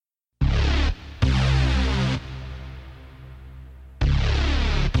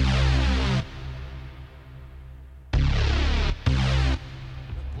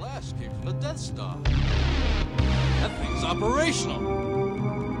Death Star. That thing's operational.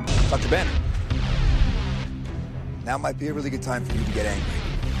 Dr. Banner. Now might be a really good time for you to get angry.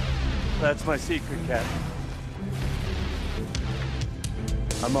 That's my secret, Cap.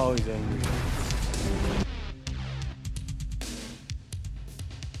 I'm always angry.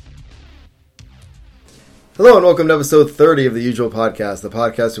 Hello and welcome to episode 30 of The Usual Podcast, the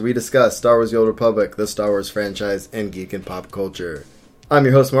podcast where we discuss Star Wars The Old Republic, the Star Wars franchise, and geek and pop culture. I'm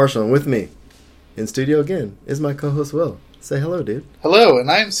your host, Marshall, and with me, in studio again, is my co-host, Will. Say hello, dude. Hello, and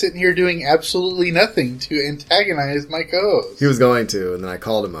I'm sitting here doing absolutely nothing to antagonize my co-host. He was going to, and then I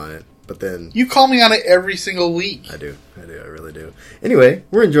called him on it, but then... You call me on it every single week. I really do. Anyway,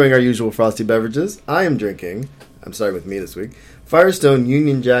 we're enjoying our usual frosty beverages. I am drinking, I'm starting with me this week, Firestone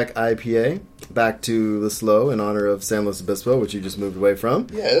Union Jack IPA, back to the slow in honor of San Luis Obispo, which you just moved away from.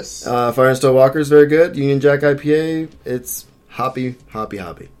 Yes. Firestone Walker is very good. Union Jack IPA, it's hoppy.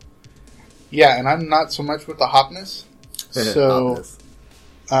 Yeah, and I'm not so much with the hopness. So,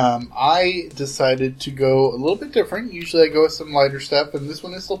 I decided to go a little bit different. Usually I go with some lighter stuff, and this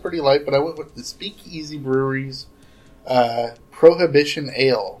one is still pretty light, but I went with the Speakeasy Brewery's Prohibition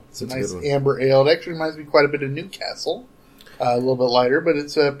Ale. It's a nice amber ale. It actually reminds me quite a bit of Newcastle. A little bit lighter, but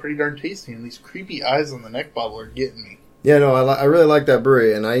it's pretty darn tasty, and these creepy eyes on the neck bottle are getting me. Yeah, no, I really like that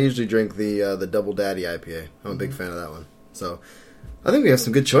brewery, and I usually drink the Double Daddy IPA. I'm a big fan of that one. So, I think we have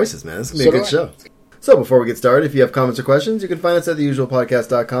some good choices, man. This is going to be a good show. So before we get started, if you have comments or questions, you can find us at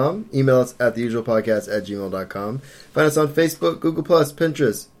theusualpodcast.com, email us at theusualpodcast@gmail.com, find us on Facebook, Google+,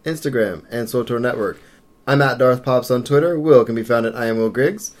 Pinterest, Instagram, and SWTOR Network. I'm at Darth Pops on Twitter. Will can be found at I am Will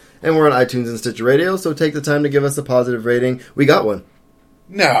Griggs, and we're on iTunes and Stitcher Radio, so take the time to give us a positive rating. We got one.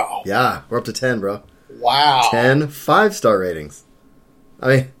 No. Yeah, we're up to 10, bro. Wow. 10 5-star ratings.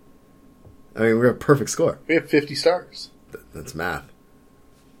 I mean, we're a perfect score. We have 50 stars. That's math.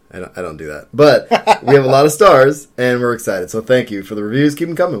 I don't do that. But we have a lot of stars, and we're excited. So thank you for the reviews. Keep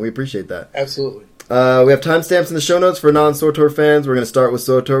them coming. We appreciate that. Absolutely. We have timestamps in the show notes for non-SWTOR fans. We're going to start with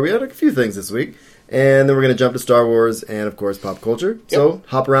SWTOR. We had a few things this week. And then we're going to jump to Star Wars and, of course, pop culture. Yep. So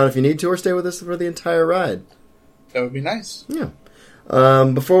hop around if you need to, or stay with us for the entire ride. That would be nice. Yeah.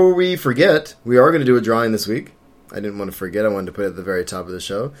 Before we forget, we are going to do a drawing this week. I didn't want to forget. I wanted to put it at the very top of the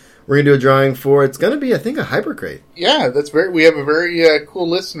show. We're going to do a drawing for, it's going to be, I think, a Hypercrate. Yeah, we have a very cool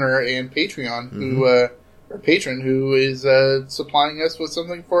listener and Patreon or patron who is supplying us with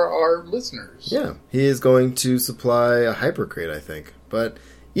something for our listeners. Yeah, he is going to supply a Hypercrate, I think. But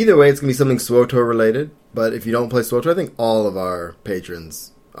either way, it's going to be something SWTOR related. But if you don't play SWTOR, I think all of our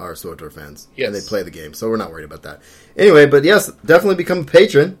patrons are SWTOR fans. Yes. And they play the game, so we're not worried about that. Anyway, but yes, definitely become a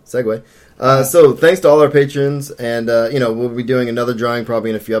patron. Segue. So thanks to all our patrons, and we'll be doing another drawing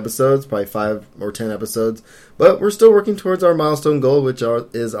probably in a few episodes, probably 5 or 10 episodes. But we're still working towards our milestone goal, which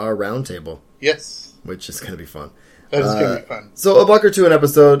is our round table. Yes. Which is going to be fun. That is going to be fun. So $1 or $2 an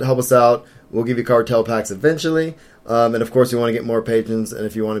episode, help us out. We'll give you cartel packs eventually. And of course, we want to get more patrons, and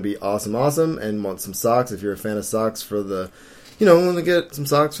if you want to be awesome and want some socks, if you're a fan of socks for the... want to get some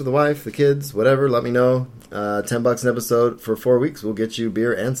socks for the wife, the kids, whatever, let me know. $10 an episode for 4 weeks. We'll get you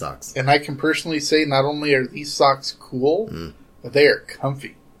beer and socks. And I can personally say not only are these socks cool, but they are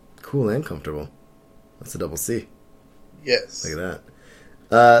comfy. Cool and comfortable. That's a double C. Yes. Look at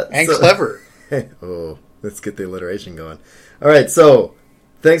that. And clever. Oh, let's get the alliteration going. All right, so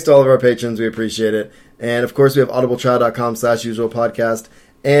thanks to all of our patrons. We appreciate it. And, of course, we have audibletrial.com/usualpodcast.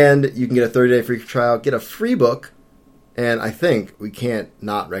 And you can get a 30-day free trial, get a free book. And I think we can't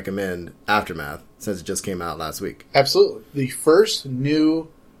not recommend Aftermath, since it just came out last week. Absolutely. The first new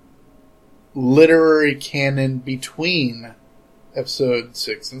literary canon between episode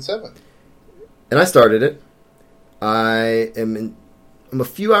 6 and 7. And I started it. I'm a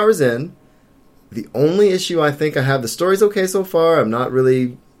few hours in. The only issue I think I have, the story's okay so far. I'm not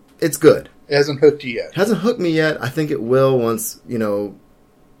really... It's good. It hasn't hooked you yet. It hasn't hooked me yet. I think it will once,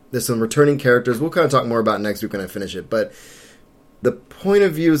 there's some returning characters. We'll kind of talk more about it next week when I finish it. But the point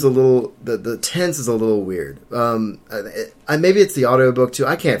of view is a little... The tense is a little weird. Maybe it's the audiobook, too.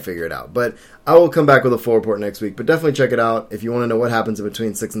 I can't figure it out. But I will come back with a full report next week. But definitely check it out if you want to know what happens in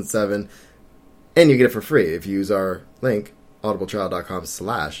between 6 and 7. And you get it for free if you use our link,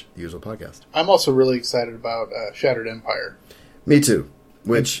 audibletrial.com/theusualpodcast. I'm also really excited about Shattered Empire. Me too.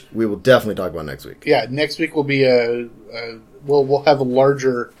 Which we will definitely talk about next week. Yeah, next week will be we'll have a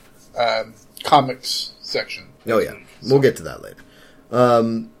larger comics section. Oh yeah, we'll get to that later.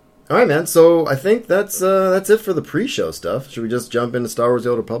 All right, man. So I think that's it for the pre-show stuff. Should we just jump into Star Wars: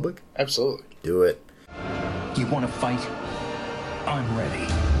 The Old Republic? Absolutely. Do it. You want to fight? I'm ready.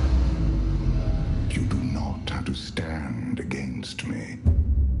 You do not have to stand against me.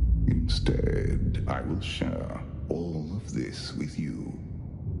 Instead, Instead, I will share all of this with you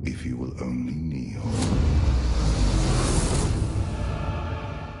if you will only kneel.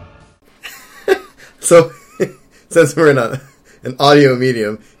 So, since we're in an audio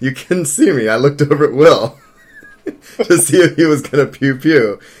medium, you couldn't see me. I looked over at Will to see if he was going to pew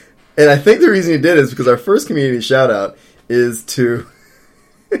pew. And I think the reason he did is because our first community shout out is to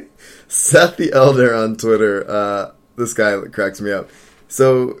Seth the Elder on Twitter. This guy cracks me up.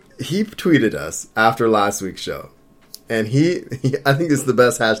 So he tweeted us after last week's show. And he I think this is the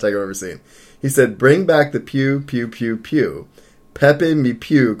best hashtag I've ever seen. He said, "Bring back the pew, pew, pew, pew. Pepe me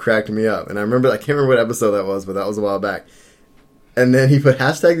pew cracked me up." And I can't remember what episode that was, but that was a while back. And then he put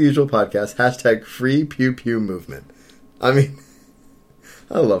hashtag the usual podcast, hashtag free pew pew movement. I mean,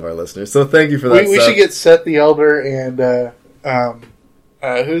 I love our listeners. So thank you for that. We should get Seth the Elder and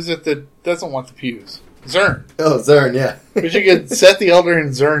who's it that doesn't want the pews? Zern. Oh, Zern, yeah. We should get Seth the Elder and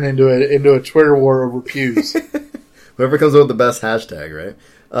Zern into a Twitter war over pews. Whoever comes up with the best hashtag, right?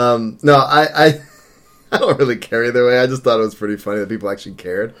 No, I don't really care either way. I just thought it was pretty funny that people actually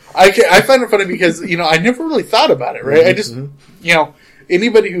cared. I find it funny because, I never really thought about it, right? I just,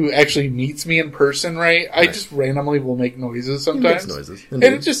 anybody who actually meets me in person, right? I just randomly will make noises sometimes. He makes noises. And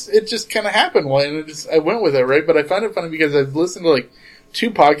it just kind of happened. And I went with it, right? But I find it funny because I've listened to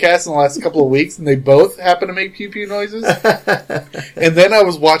 2 podcasts in the last couple of weeks and they both happen to make pew pew noises. And then I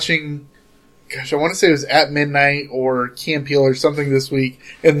was watching, I want to say it was At Midnight or Camp Heel or something this week,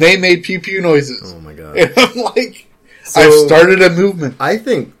 and they made pew pew noises. Oh my god! And I'm like, I've started a movement. I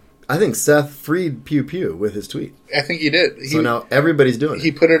think Seth freed pew pew with his tweet. I think he did. So now everybody's doing it.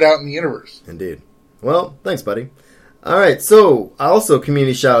 He put it out in the universe. Indeed. Well, thanks, buddy. All right, so also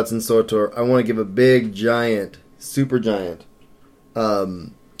community shoutouts in SWTOR. I want to give a big, giant, super giant,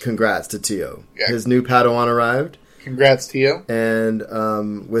 congrats to Tio. Yeah. His new Padawan arrived. Congrats, Tio. And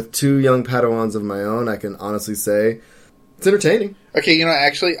with 2 young Padawans of my own, I can honestly say it's entertaining. Okay,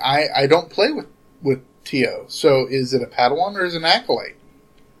 actually, I don't play with Tio. So is it a Padawan or is it an Acolyte?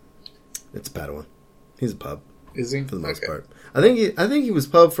 It's a Padawan. He's a pub. Is he? For the most part. I think he was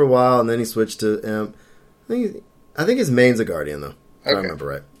pub for a while, and then he switched to imp. I think his main's a Guardian, though. If I remember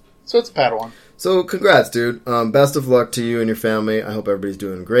right. So it's a Padawan. So congrats, dude. Best of luck to you and your family. I hope everybody's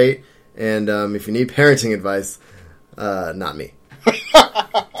doing great. And if you need parenting advice, not me.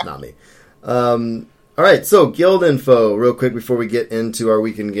 Not me. All right, so guild info, real quick before we get into our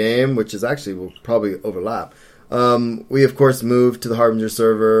weekend game, which is actually will probably overlap. We of course moved to the Harbinger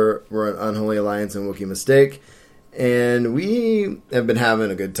server. We're an Unholy Alliance and Wookiee Mistake, and we have been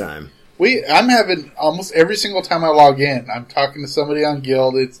having a good time. I'm having almost every single time I log in, I'm talking to somebody on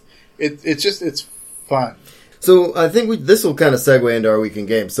guild. It's fun. So I think this will kind of segue into our weekend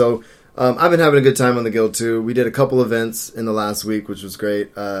game. So. I've been having a good time on the guild too. We did a couple events in the last week, which was great.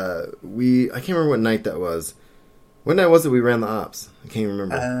 I can't remember what night that was. What night was it we ran the ops? I can't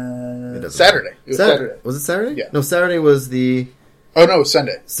remember. Saturday. It was Saturday. Was it Saturday? Yeah. No, Saturday was the... Oh, no, it was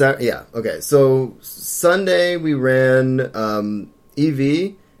Sunday. Yeah, okay. So Sunday we ran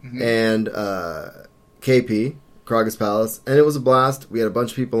EV and KP, Kragus Palace, and it was a blast. We had a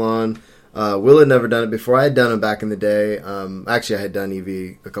bunch of people on. Will had never done it before. I had done it back in the day. Actually, I had done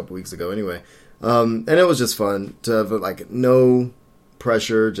EV a couple weeks ago anyway. And it was just fun to have no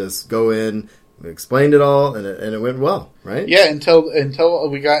pressure, just go in, we explained it all, and it went well, right? Yeah, until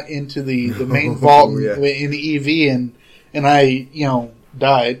we got into the main vault in the EV and I,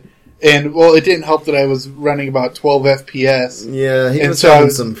 died. And, well, it didn't help that I was running about 12 FPS. Yeah, he was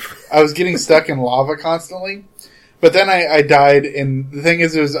having I was getting stuck in lava constantly. But then I died, and the thing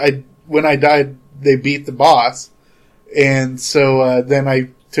is when I died, they beat the boss, and so then I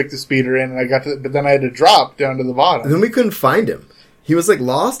took the speeder in, and but then I had to drop down to the bottom. And then we couldn't find him. He was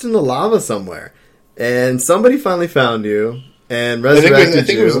lost in the lava somewhere, and somebody finally found you and resurrected you. I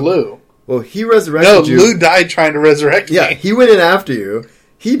think it was Lou. Well, he resurrected you. No, Lou died trying to resurrect me. Yeah, he went in after you.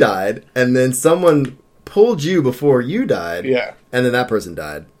 He died, and then someone pulled you before you died. Yeah, and then that person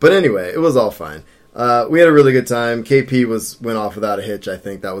died. But anyway, it was all fine. We had a really good time. KP went off without a hitch, I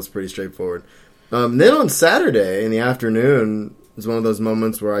think. That was pretty straightforward. Then on Saturday in the afternoon was one of those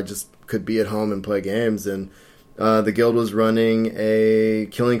moments where I just could be at home and play games, and the guild was running a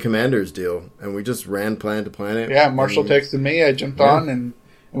Killing Commanders deal, and we just ran planet to planet. Yeah, Marshall texted me, I jumped on, and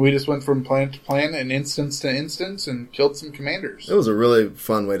we just went from planet to planet and instance to instance and killed some commanders. It was a really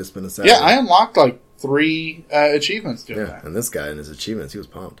fun way to spend a Saturday. Yeah, I unlocked 3 achievements doing that. And this guy and his achievements, he was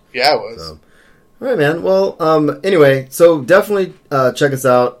pumped. Yeah, it was. So. All right, man. Well, anyway, so definitely check us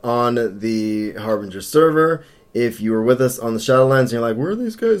out on the Harbinger server. If you were with us on the Shadowlands and you're like, where do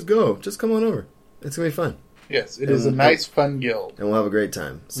these guys go? Just come on over. It's going to be fun. Yes, it is a nice, fun guild. And we'll have a great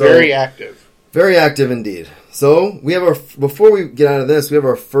time. So, very active. Very active indeed. So, we have before we get out of this, we have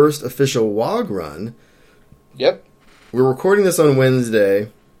our first official WOG run. Yep. We're recording this on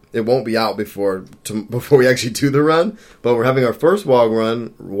Wednesday. It won't be out before we actually do the run, but we're having our first WOG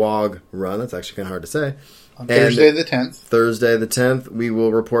run. That's actually kind of hard to say. On Thursday the 10th. Thursday the 10th. We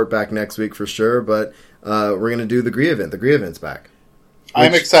will report back next week for sure, but we're going to do the Gree event. The Gree event's back.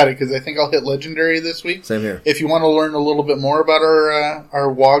 I'm excited because I think I'll hit Legendary this week. Same here. If you want to learn a little bit more about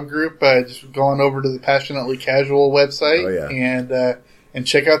our WOG group, just go on over to the Passionately Casual website and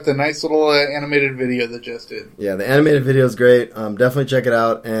check out the nice little animated video that Jess did. Yeah, the animated video is great. Definitely check it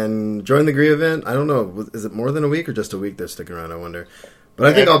out and join the Gree event. I don't know, is it more than a week or just a week they're sticking around, I wonder. But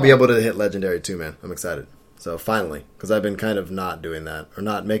I think I'll be able to hit Legendary too, man. I'm excited. So finally, because I've been kind of not doing that or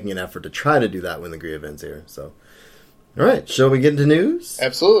not making an effort to try to do that when the Gree event's here. So, all right, shall we get into news?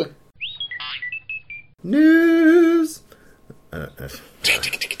 Absolutely. News. It's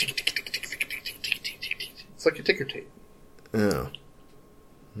like a ticker tape. Oh.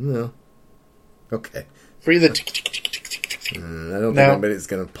 No. Okay. Free the I don't think anybody's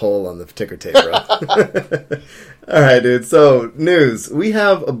going to pull on the ticker tape, bro. All right, dude. So, news. We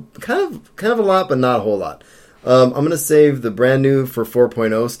have a kind of a lot, but not a whole lot. I'm going to save the brand new for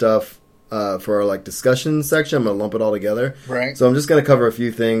 4.0 stuff for our discussion section. I'm going to lump it all together. Right. So I'm just going to cover a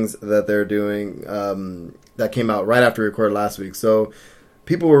few things that they're doing that came out right after we recorded last week. So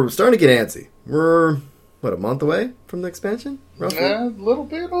people were starting to get antsy. We're a month away from the expansion, roughly? A little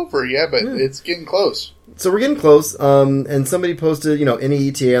bit over, but it's getting close. So we're getting close, and somebody posted, any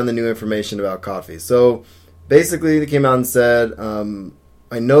ETA on the new information about coffee. So basically, they came out and said,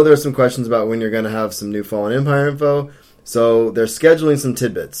 I know there are some questions about when you're going to have some new Fallen Empire info, so they're scheduling some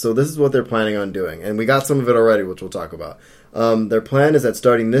tidbits. So this is what they're planning on doing, and we got some of it already, which we'll talk about. Their plan is that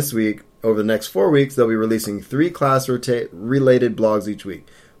starting this week, over the next 4 weeks, they'll be releasing 3 class-related blogs each week.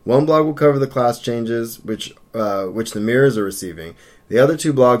 One blog will cover the class changes, which the mirrors are receiving. The other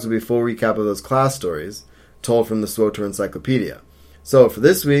 2 blogs will be a full recap of those class stories, told from the SWTOR Encyclopedia. So for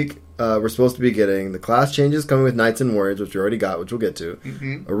this week, we're supposed to be getting the class changes coming with Knights and Warriors, which we already got, which we'll get to.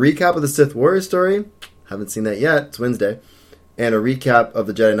 Mm-hmm. A recap of the Sith Warrior story. Haven't seen that yet. It's Wednesday. And a recap of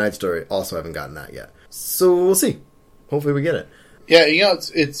the Jedi Knight story. Also haven't gotten that yet. So we'll see. Hopefully we get it. Yeah,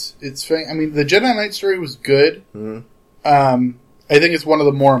 it's funny. I mean, the Jedi Knight story was good. Mm-hmm. I think it's one of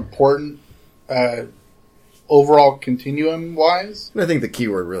the more important overall continuum-wise. I think the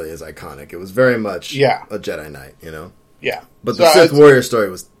keyword really is iconic. It was very much a Jedi Knight, Yeah. But the Sith Warrior story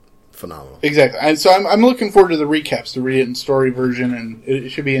was phenomenal. Exactly. And so I'm looking forward to the recaps, to read it in story version, and it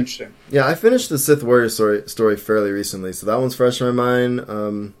should be interesting. Yeah, I finished the Sith Warrior story fairly recently, so that one's fresh in my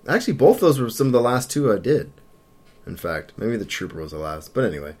mind. Actually, both of those were some of the last 2 I did. In fact, maybe the Trooper was the last. But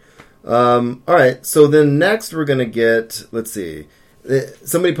anyway. All right, so then next we're going to get, let's see.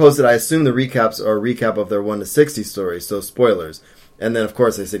 Somebody posted, I assume the recaps are a recap of their 1 to 60 stories, so spoilers. And then, of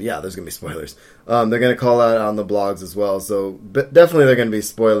course, they said, yeah, there's going to be spoilers. They're going to call that on the blogs as well. So but definitely they're going to be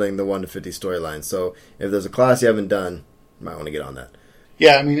spoiling the 1 to 50 storyline. So if there's a class you haven't done, you might want to get on that.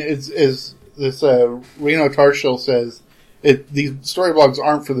 Yeah, I mean, it's this Reno Tarshil says, these story blogs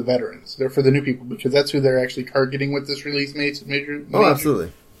aren't for the veterans. They're for the new people because that's who they're actually targeting with this release major. Oh,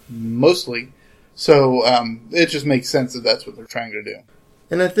 absolutely. Mostly. So it just makes sense that that's what they're trying to do.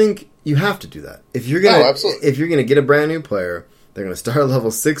 And I think you have to do that. If you're gonna get a brand new player, they're gonna start at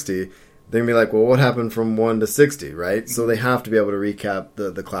level 60. They're gonna be like, well, what happened from 1 to 60, right? So they have to be able to recap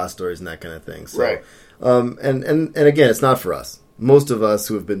the class stories and that kind of thing. So, right. And again, it's not for us. Most of us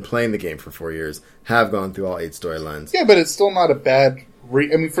who have been playing the game for 4 years have gone through all 8 storylines. Yeah, but it's still not a bad.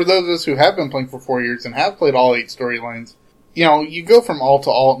 I mean, for those of us who have been playing for 4 years and have played all 8 storylines, you go from alt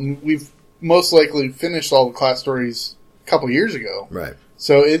to alt, and we've most likely finished all the class stories a couple years ago. Right.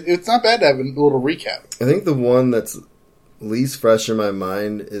 So it's not bad to have a little recap. I think the one that's least fresh in my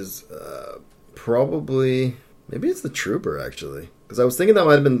mind is probably... Maybe it's the Trooper, actually. Because I was thinking that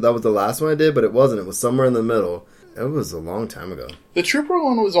was the last one I did, but it wasn't. It was somewhere in the middle. It was a long time ago. The Trooper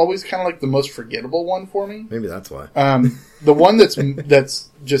one was always kind of like the most forgettable one for me. Maybe that's why. The one that's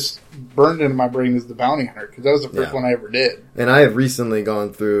just burned into my brain is the Bounty Hunter, because that was the first one I ever did. And I have recently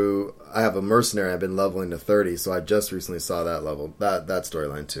gone through... I have a mercenary I've been leveling to 30, so I just recently saw that level, that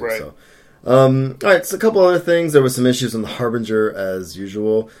storyline too. Right. So, all right, so a couple other things. There was some issues on the Harbinger as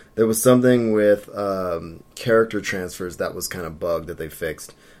usual. There was something with character transfers that was kind of bugged that they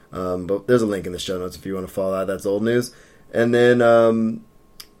fixed. But there's a link in the show notes if you want to follow that. That's old news. And then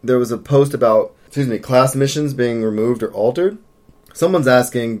there was a post about class missions being removed or altered. Someone's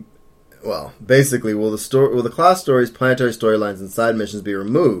asking, well, basically, will the class stories, planetary storylines, and side missions be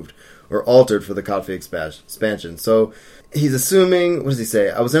removed, or altered for the coffee expansion. So he's assuming, what does he say?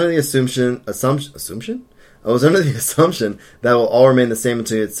 I was under the assumption? I was under the assumption that will all remain the same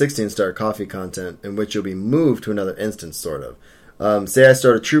until you hit 16-star coffee content, in which you'll be moved to another instance, sort of. Say I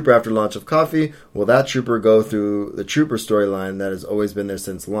start a trooper after launch of coffee, will that trooper go through the trooper storyline that has always been there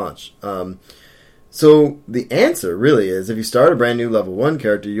since launch? So the answer really is, if you start a brand new level 1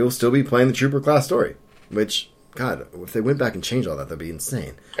 character, you'll still be playing the trooper class story. Which, God, if they went back and changed all that, that'd be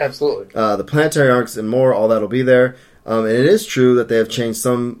insane. Absolutely. The planetary arcs and more, all that'll be there. And it is true that they have changed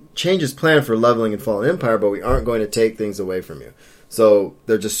some changes planned for leveling in Fallen Empire, but we aren't going to take things away from you. So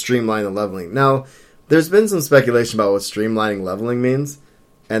they're just streamlining the leveling. Now, there's been some speculation about what streamlining leveling means,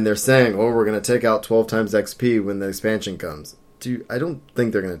 and they're saying, oh, we're going to take out 12 times XP when the expansion comes. I don't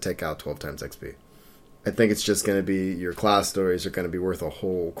think they're going to take out 12 times XP. I think it's just going to be your class stories are going to be worth a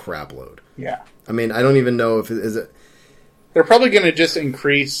whole crap load. Yeah. I mean, I don't even know if is it. They're probably going to just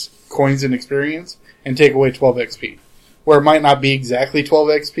increase coins and experience and take away 12 XP. Where it might not be exactly 12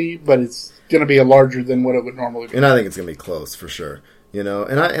 XP, but it's going to be larger than what it would normally be. And I think it's going to be close for sure. You know,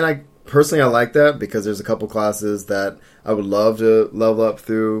 and I personally I like that because there's a couple classes that I would love to level up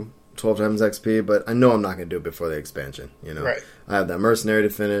through 12 times XP, but I know I'm not going to do it before the expansion. You know, right. I have that mercenary to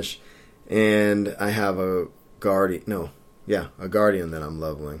finish, and I have a guardian. A guardian that I'm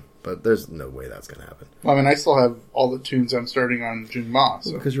leveling. But there's no way that's going to happen. Well, I mean, I still have all the tunes I'm starting on Jun Ma.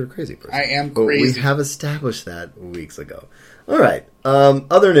 So. Because you're a crazy person. I am but crazy. We have established that weeks ago. All right.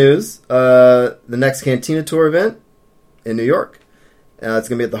 Other news. The next Cantina Tour event in New York. It's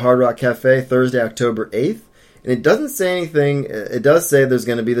going to be at the Hard Rock Cafe Thursday, October 8th. And it doesn't say anything. It does say there's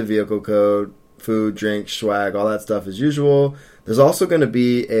going to be the vehicle code, food, drink, swag, all that stuff as usual. There's also going to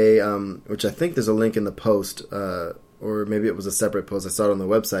be a, which I think there's a link in the post, or maybe it was a separate post. I saw it on the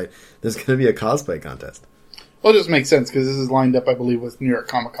website. There's going to be a cosplay contest. Well, it just makes sense because this is lined up, I believe, with New York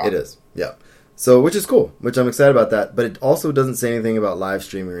Comic Con. It is, yeah. So, which is cool, which I'm excited about that. But it also doesn't say anything about live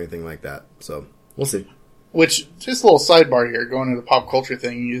streaming or anything like that. So, we'll see. Which, just a little sidebar here, going into the pop culture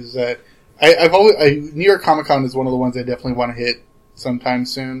thing, is that New York Comic Con is one of the ones I definitely want to hit sometime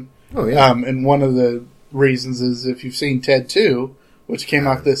soon. Oh, yeah. And one of the reasons is if you've seen Ted 2, which came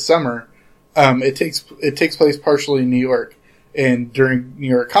out this summer, it takes place partially in New York and during New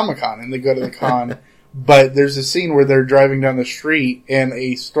York Comic Con, and they go to the con. But there's a scene where they're driving down the street and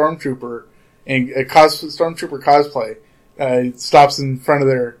a stormtrooper and stormtrooper cosplay stops in front of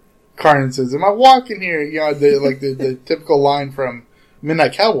their car and says, "Am I walking here?" You know, the typical line from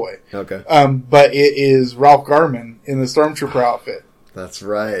Midnight Cowboy. Okay. But it is Ralph Garman in the stormtrooper outfit. That's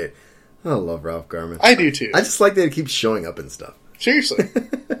right. I love Ralph Garman. I do too. I just like that he keeps showing up and stuff. Seriously.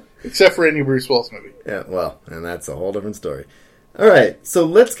 Except for any Bruce Willis movie. Yeah, well, and that's a whole different story. All right, so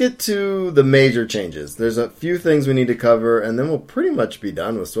let's get to the major changes. There's a few things we need to cover, and then we'll pretty much be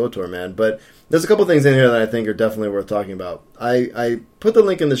done with SWTOR, man. But there's a couple things in here that I think are definitely worth talking about. I put the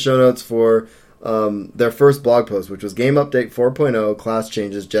link in the show notes for their first blog post, which was Game Update 4.0, Class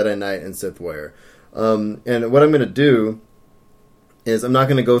Changes, Jedi Knight, and Sith Warrior. And what I'm going to do is I'm not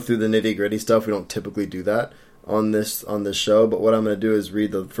going to go through the nitty-gritty stuff. We don't typically do that on this show, but what I'm going to do is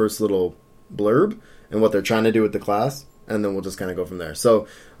read the first little blurb and what they're trying to do with the class, and then we'll just kind of go from there. So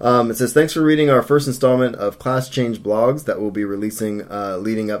it says, thanks for reading our first installment of Class Change blogs that we'll be releasing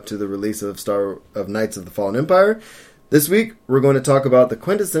leading up to the release of Knights of the Fallen Empire. This week, we're going to talk about the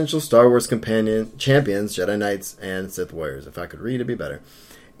quintessential Star Wars companion champions, Jedi Knights and Sith Warriors. If I could read, it'd be better.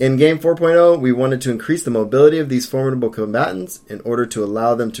 In Game 4.0, we wanted to increase the mobility of these formidable combatants in order to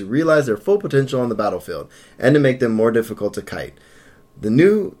allow them to realize their full potential on the battlefield, and to make them more difficult to kite. The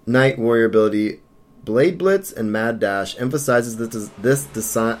new Knight Warrior ability, Blade Blitz and Mad Dash, emphasizes this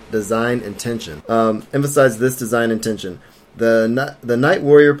design intention. The Knight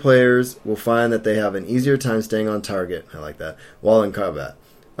Warrior players will find that they have an easier time staying on target, I like that, while in combat.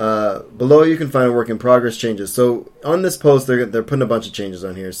 Below you can find a work in progress changes. So on this post, they're putting a bunch of changes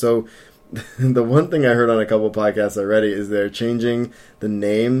on here. So the one thing I heard on a couple of podcasts already is they're changing the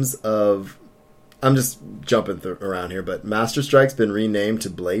names of. I'm just jumping around here, but Master Strike's been renamed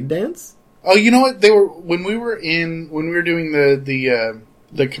to Blade Dance. Oh, you know what? They were when we were doing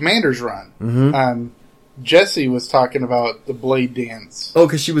the Commander's run. Mm-hmm. Jesse was talking about the Blade Dance. Oh,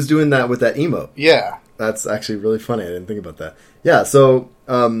 because she was doing that with that emote. Yeah. That's actually really funny. I didn't think about that. Yeah, so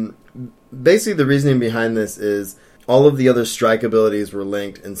basically the reasoning behind this is all of the other strike abilities were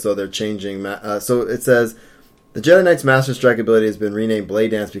linked, and so they're changing. So it says, the Jedi Knight's Master Strike ability has been renamed Blade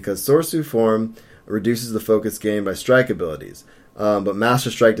Dance because Sorcerer form reduces the focus gained by strike abilities. But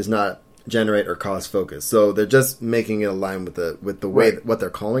Master Strike does not generate or cause focus. So they're just making it align with the way what they're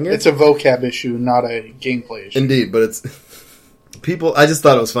calling it. It's a vocab issue, not a gameplay issue. Indeed, but it's I just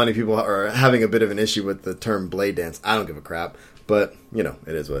thought it was funny. People are having a bit of an issue with the term blade dance. I don't give a crap, but it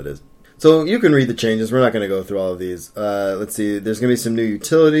is what it is. So you can read the changes. We're not going to go through all of these. Let's see. There's going to be some new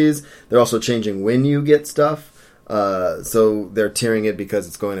utilities. They're also changing when you get stuff. So they're tiering it because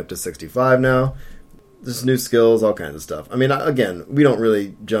it's going up to 65 now. There's new skills, all kinds of stuff. I mean, again, we don't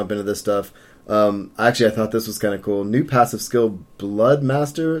really jump into this stuff. Actually, I thought this was kind of cool. New passive skill, Blood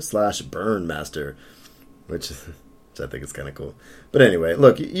Master / Burn Master, which I think is kind of cool. But anyway,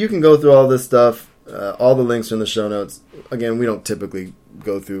 look, you can go through all this stuff. All the links are in the show notes. Again, we don't typically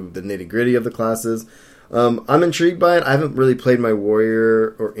go through the nitty-gritty of the classes. I'm intrigued by it. I haven't really played my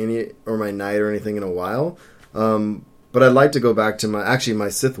warrior or my knight or anything in a while. But I'd like to go back to my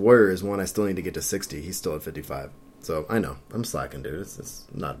Sith warrior is one I still need to get to 60. He's still at 55. So I know I'm slacking, dude. It's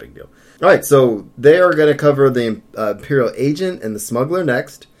not a big deal. All right, so they are going to cover the Imperial Agent and the Smuggler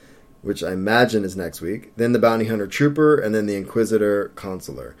next, which I imagine is next week. Then the Bounty Hunter Trooper, and then the Inquisitor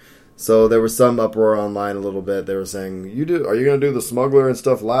Consular. So there was some uproar online a little bit. They were saying, are you going to do the Smuggler and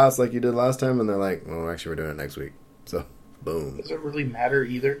stuff last like you did last time? And they're like, well, actually, we're doing it next week. So, boom. Does it really matter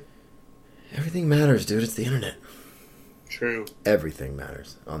either? Everything matters, dude. It's the internet. True. Everything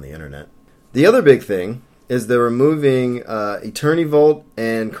matters on the internet. The other big thing is they're removing Eternity Vault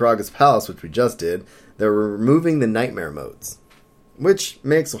and Karaga's Palace, which we just did. They're removing the Nightmare modes, which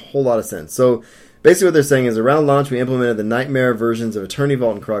makes a whole lot of sense. So basically what they're saying is around launch we implemented the Nightmare versions of Eternity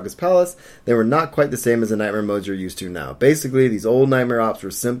Vault and Karaga's Palace. They were not quite the same as the Nightmare modes you're used to now. Basically, these old Nightmare ops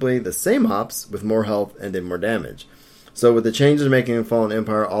were simply the same ops with more health and did more damage. So with the changes making in Fallen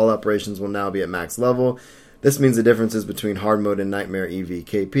Empire, all operations will now be at max level. This means the differences between hard mode and Nightmare EV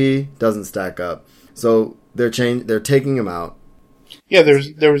KP doesn't stack up. So they're taking them out. Yeah,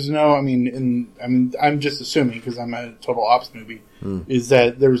 there was no. I'm just assuming because I'm a total ops newbie. Is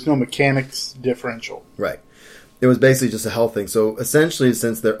that there was no mechanics differential? Right. It was basically just a health thing. So essentially,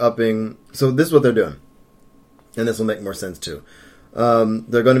 since they're upping, so this is what they're doing, and this will make more sense too.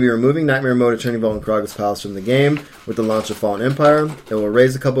 They're going to be removing Nightmare mode, Eternity Vault, and Karaga's Palace from the game with the launch of Fallen Empire. It will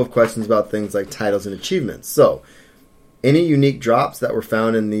raise a couple of questions about things like titles and achievements. So, any unique drops that were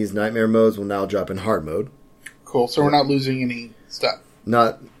found in these Nightmare modes will now drop in hard mode. Cool. So we're not losing any stuff.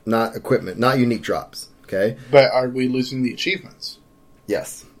 Not equipment, not unique drops. Okay. But are we losing the achievements?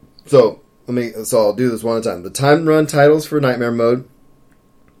 Yes. So I'll do this one at a time. The time run titles for Nightmare mode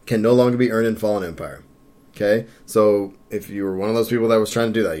can no longer be earned in Fallen Empire. Okay, so if you were one of those people that was trying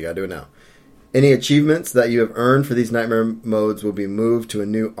to do that, you gotta do it now. Any achievements that you have earned for these Nightmare modes will be moved to a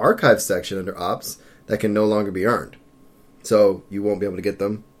new archive section under Ops that can no longer be earned. So you won't be able to get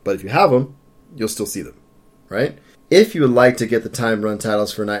them, but if you have them, you'll still see them, right? If you would like to get the time run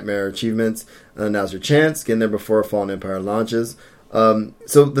titles for Nightmare achievements, now's your chance. Get in there before Fallen Empire launches.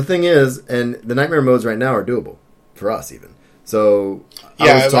 So the thing is, and the Nightmare modes right now are doable for us even. So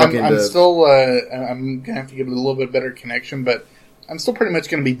yeah, I was talking I'm still. I'm gonna have to get a little bit better connection, but I'm still pretty much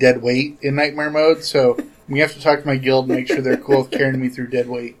gonna be dead weight in Nightmare mode. So we have to talk to my guild, and make sure they're cool with carrying me through dead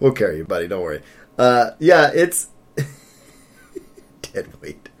weight. We'll carry you, buddy. Don't worry. Yeah, it's dead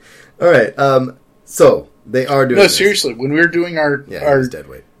weight. All right. So they are doing. No, this. Seriously. When we were doing our dead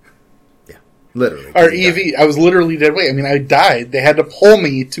weight. Yeah, literally. Our EV, I was literally dead weight. I mean, I died. They had to pull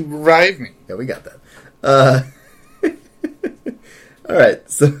me to revive me. Yeah, we got that. All right,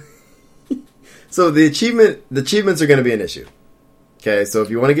 so the achievements are going to be an issue. Okay, so if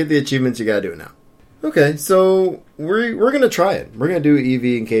you want to get the achievements, you got to do it now. Okay, so we're going to try it. We're going to do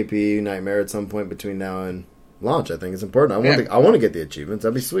EV and KP Nightmare at some point between now and launch. I think it's important. I want to get the achievements.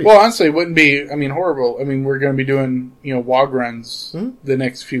 That'd be sweet. Well, honestly, it wouldn't be. I mean, horrible. I mean, we're going to be doing WOG runs the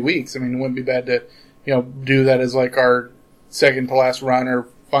next few weeks. I mean, it wouldn't be bad to do that as like our second to last run or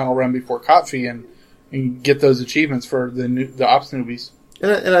final run before Kotfi and get those achievements for the ops newbies.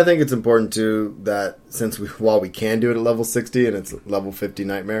 And I think it's important, too, that while we can do it at level 60 and it's level 50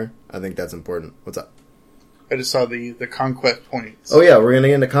 Nightmare, I think that's important. What's up? I just saw the Conquest points. Oh, yeah, we're going to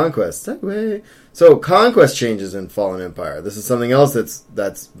get into Conquest. Segway. So, Conquest changes in Fallen Empire. This is something else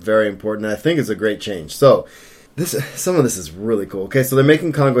that's very important, and I think it's a great change. So, some of this is really cool. Okay, so they're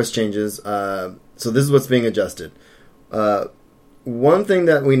making Conquest changes. So, this is what's being adjusted. One thing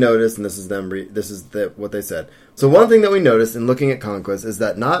that we noticed, and what they said. So one thing that we noticed in looking at Conquest is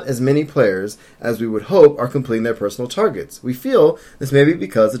that not as many players as we would hope are completing their personal targets. We feel this may be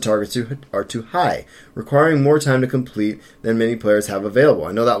because the targets are too high, requiring more time to complete than many players have available.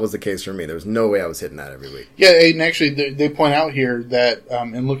 I know that was the case for me. There was no way I was hitting that every week. Yeah, and actually they point out here that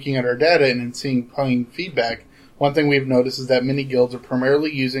in looking at our data and in seeing playing feedback, one thing we've noticed is that many guilds are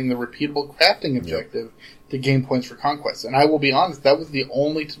primarily using the repeatable crafting objective to gain points for Conquest. And I will be honest, that was the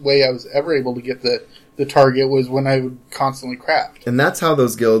only way I was ever able to get the the target was when I would constantly craft. And that's how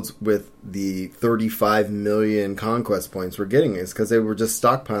those guilds with the 35 million conquest points were getting, is because they were just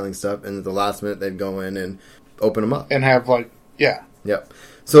stockpiling stuff, and at the last minute they'd go in and open them up. And have, yeah. Yep.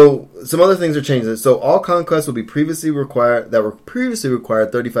 So some other things are changing. So all conquests will be previously required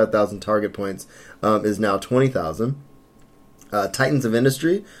 35,000 target points is now 20,000. Titans of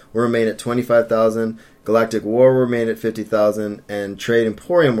Industry will remain at 25,000. Galactic War will remain at 50,000, and Trade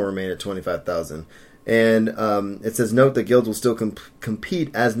Emporium will remain at 25,000. And it says, note that guilds will still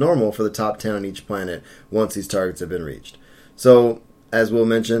compete as normal for the top 10 on each planet once these targets have been reached. So, as Will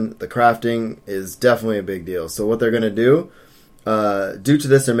mentioned, the crafting is definitely a big deal. So what they're going to do, due to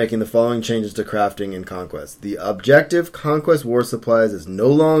this, they're making the following changes to crafting in Conquest. The objective Conquest War Supplies is no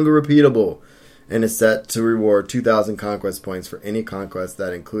longer repeatable, and is set to reward 2,000 conquest points for any conquest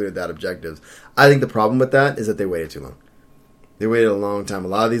that included that objective. I think the problem with that is that they waited too long. They waited a long time. A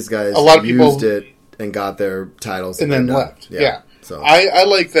lot of these guys used it and got their titles and then left. Yeah. So I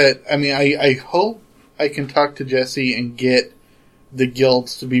like that. I mean, I hope I can talk to Jesse and get the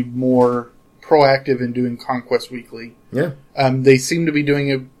guilds to be more proactive in doing Conquest Weekly. Yeah. They seem to be doing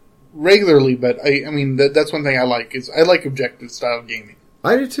it regularly, but I mean, that's one thing I like, is I like objective style gaming.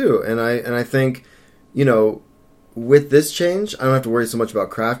 I do too, and I think, with this change, I don't have to worry so much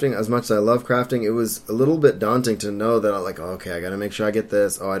about crafting. As much as I love crafting, it was a little bit daunting to know that I got to make sure I get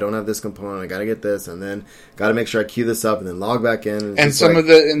this. Oh, I don't have this component. I got to get this, and then got to make sure I queue this up, and then log back in. And some of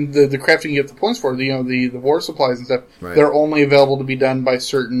the crafting you get the points for, the war supplies and stuff, right, they're only available to be done by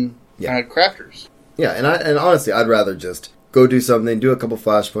certain crafters. Yeah, and honestly, I'd rather just go do something, do a couple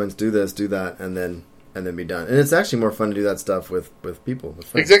flashpoints, do this, do that, and then be done. And it's actually more fun to do that stuff with people. With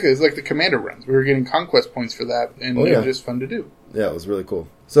friends. Exactly. It's like the Commander runs. We were getting conquest points for that, and they're just fun to do. Yeah, it was really cool.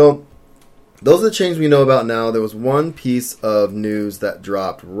 So, those are the changes we know about now. There was one piece of news that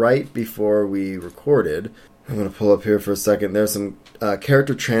dropped right before we recorded. I'm going to pull up here for a second. There's some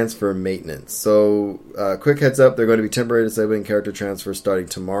character transfer maintenance. So, quick heads up, they're going to be temporarily disabling character transfers starting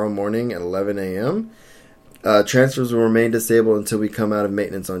tomorrow morning at 11 a.m. Transfers will remain disabled until we come out of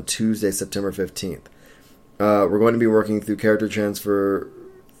maintenance on Tuesday, September 15th. We're going to be working through character transfer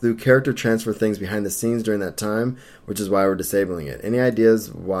things behind the scenes during that time, which is why we're disabling it. Any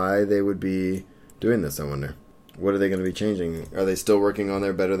ideas why they would be doing this, I wonder? What are they going to be changing? Are they still working on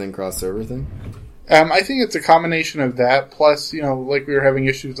their better than cross-server thing? I think it's a combination of that, plus, like we were having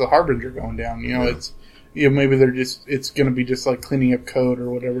issues with the Harbinger going down. It's, maybe it's going to be just like cleaning up code or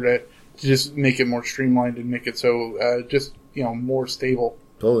whatever to just make it more streamlined and make it so, more stable.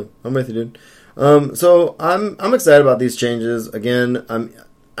 Totally. I'm with you, dude. So I'm excited about these changes. Again,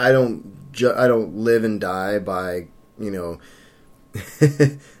 I don't live and die by, what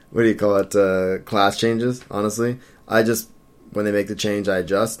do you call it? Class changes, honestly. When they make the change, I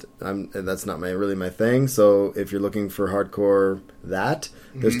adjust. That's not really my thing. So if you're looking for hardcore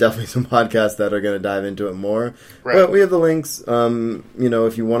there's definitely some podcasts that are going to dive into it more. Right. But we have the links.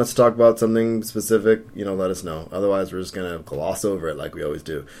 If you want us to talk about something specific, let us know. Otherwise, we're just going to gloss over it like we always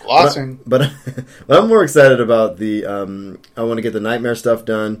do. Glossing. But I'm more excited about I want to get the Nightmare stuff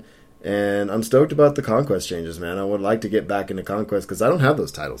done. And I'm stoked about the Conquest changes, man. I would like to get back into Conquest because I don't have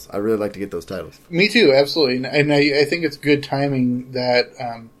those titles. I really like to get those titles. Me too, absolutely. And I think it's good timing that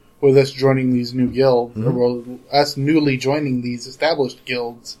with us joining these new guilds, or us newly joining these established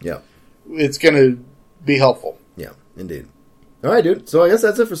guilds, it's going to be helpful. Yeah, indeed. All right, dude. So I guess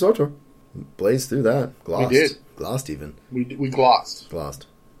that's it for SWTOR. Blazed through that. Glossed. We did. Glossed even. We glossed. Glossed.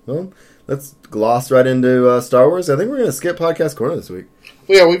 Well, let's gloss right into Star Wars. I think we're going to skip Podcast Corner this week.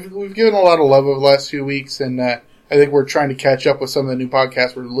 Well, yeah, we've given a lot of love over the last few weeks, and I think we're trying to catch up with some of the new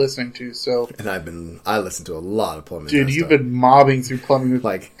podcasts we're listening to. So, and I listen to a lot of Plumbing. Dude, you've been mobbing through Plumbing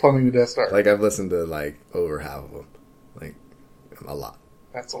the Death Star. Like I've listened to over half of them, a lot.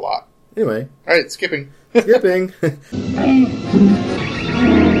 That's a lot. Anyway, all right, skipping. What's that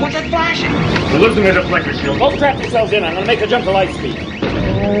flashing? We're losing the deflector shield. Both strap yourselves in. I'm going to make a jump to light speed.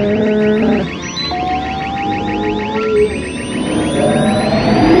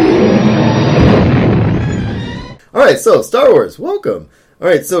 Alright, so Star Wars, welcome.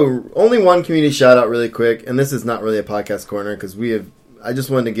 Alright, so only one community shout out really quick, and this is not really a podcast corner because I just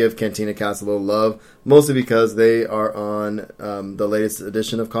wanted to give Cantina Cast a little love, mostly because they are on the latest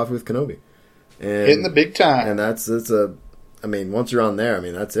edition of Coffee with Kenobi. And, hitting the big time. And once you're on there,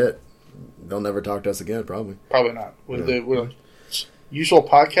 that's it. They'll never talk to us again, probably. Probably not. With the usual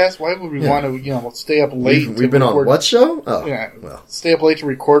podcast, why would we want to, stay up late? We've been on what show? Oh, yeah. Well. Stay up late to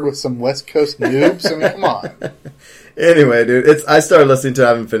record with some West Coast noobs? Come on. Anyway, dude, I started listening to it. I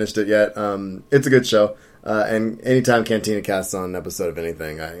haven't finished it yet. It's a good show. And anytime Cantina casts on an episode of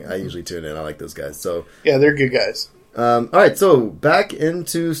anything, I usually tune in. I like those guys. So yeah, they're good guys. All right, so back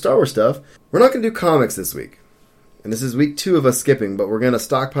into Star Wars stuff. We're not going to do comics this week. And this is week 2 of us skipping, but we're going to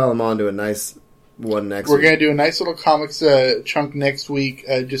stockpile them onto a nice one next week. We're going to do a nice little comics chunk next week.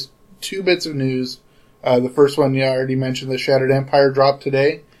 Just 2 bits of news. The first one, I already mentioned, the Shattered Empire dropped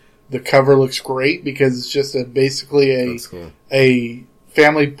today. The cover looks great because it's just basically a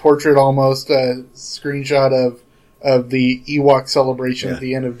family portrait almost, a screenshot of the Ewok celebration at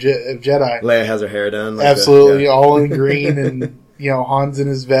the end of Jedi. Leia has her hair done. Like absolutely, all in green, and Han's in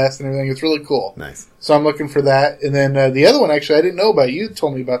his vest and everything. It's really cool. Nice. So I'm looking for that. And then the other one, actually, I didn't know about. You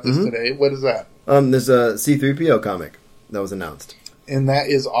told me about this today. What is that? There's a C-3PO comic that was announced. And that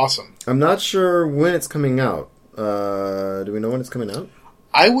is awesome. I'm not sure when it's coming out. Do we know when it's coming out?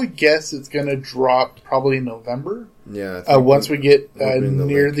 I would guess it's going to drop probably in November. Yeah. Once we get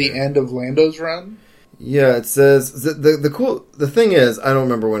near the end of Lando's run. Yeah, it says the thing is, I don't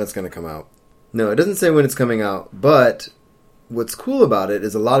remember when it's going to come out. No, it doesn't say when it's coming out. But what's cool about it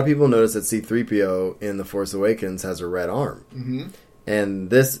is a lot of people notice that C-3PO in The Force Awakens has a red arm. Mm-hmm. And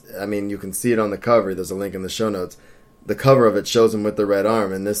this, I mean, you can see it on the cover. There's a link in the show notes. The cover of it shows him with the red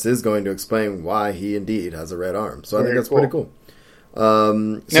arm, and this is going to explain why he indeed has a red arm. So I think that's pretty cool.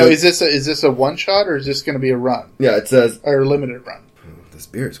 Now, is this a one shot or is this going to be a run? Yeah, it says or a limited run. This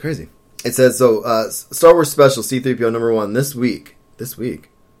beer is crazy. It says Star Wars Special C-3PO #1 this week. This week?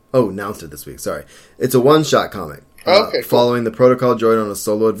 Oh, announced it this week. Sorry, it's a one shot comic. Okay, cool. Following the protocol droid on a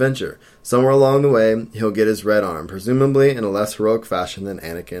solo adventure. Somewhere along the way, he'll get his red arm, presumably in a less heroic fashion than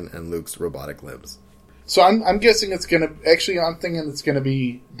Anakin and Luke's robotic limbs. So I'm guessing it's going to... Actually, I'm thinking it's going to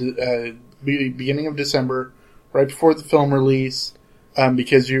be beginning of December, right before the film release,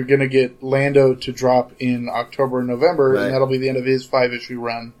 because you're going to get Lando to drop in October and November, right. And that'll be the end of his 5-issue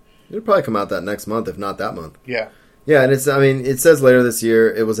run. It'll probably come out that next month, if not that month. Yeah. Yeah, and it says later this year,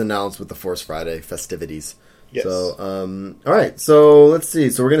 it was announced with the Force Friday festivities. Yes. So, all right, so let's see.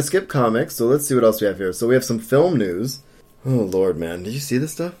 So we're going to skip comics, so let's see what else we have here. So we have some film news. Oh, Lord, man. Did you see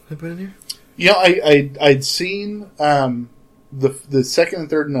this stuff I put in here? I'd seen the second and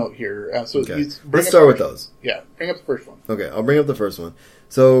third note here. Okay. Let's start with those. Yeah, bring up the first one. Okay, I'll bring up the first one.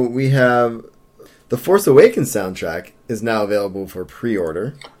 So we have the Force Awakens soundtrack is now available for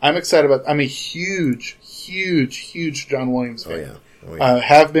pre-order. I'm excited about. I'm a huge John Williams fan. Oh yeah.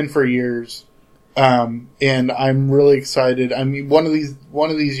 Have been for years, and I'm really excited. I mean, one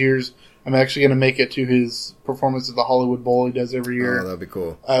of these years, I'm actually going to make it to his performance at the Hollywood Bowl he does every year. Oh, that'd be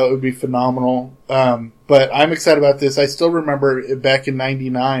cool. It would be phenomenal. But I'm excited about this. I still remember back in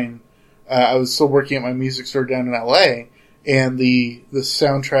 '99, I was still working at my music store down in LA, and the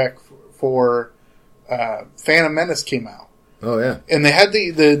soundtrack for Phantom Menace came out. Oh, yeah. And they had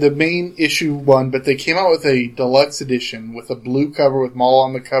the main issue one, but they came out with a deluxe edition with a blue cover with Maul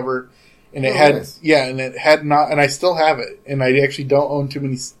on the cover. And it had, nice. Yeah, and it had not, and I still have it. And I actually don't own too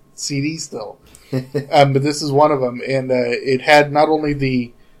many CDs still. But this is one of them. And it had not only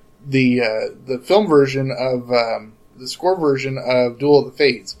the film version of, the score version of Duel of the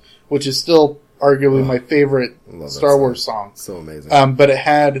Fates, which is still arguably my favorite Star Wars song. So amazing. But it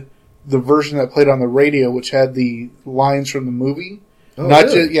had the version that played on the radio, which had the lines from the movie. Oh, not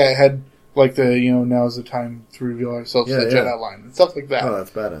really? just, it had like the, now is the time to reveal ourselves to the Jedi line and stuff like that. Oh, that's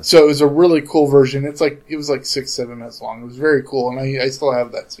badass. So it was a really cool version. It was like 6-7 minutes long. It was very cool, and I still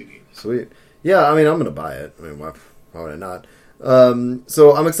have that CD. Sweet. Yeah, I mean, I'm going to buy it. I mean, why would I not?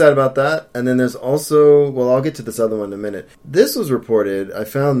 So I'm excited about that. And then there's also, well, I'll get to this other one in a minute. This was reported, I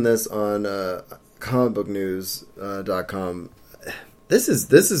found this on comicbooknews.com. This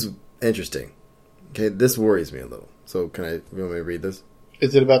is interesting. Okay, this worries me a little. So you want me to read this?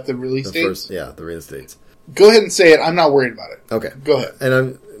 Is it about the release dates? The release dates. Go ahead and say it. I'm not worried about it. Okay. Go ahead. And I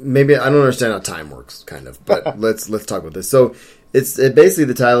don't understand how time works, kind of, but let's talk about this. So basically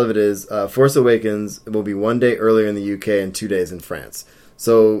the title of it is Force Awakens will be 1 day earlier in the UK and 2 days in France.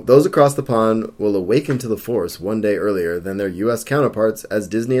 So those across the pond will awaken to the Force 1 day earlier than their US counterparts, as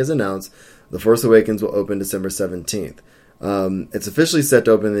Disney has announced. The Force Awakens will open December 17th. It's officially set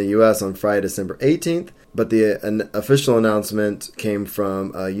to open in the U.S. on Friday, December 18th, but an official announcement came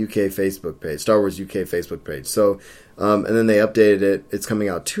from a UK Facebook page, Star Wars UK Facebook page. So, and then they updated it. It's coming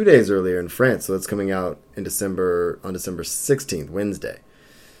out 2 days earlier in France, so it's coming out on December 16th, Wednesday.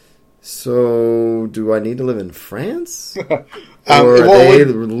 So, do I need to live in France? Or are they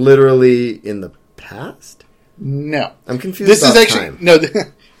literally in the past? No. I'm confused about time. No,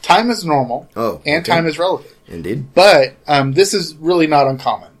 time is normal. Oh, and time is relative. Indeed. But this is really not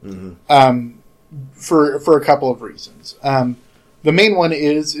uncommon for a couple of reasons. The main one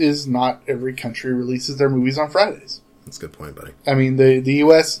is not every country releases their movies on Fridays. That's a good point, buddy. I mean, the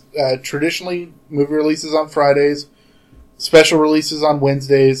U.S. Traditionally movie releases on Fridays, special releases on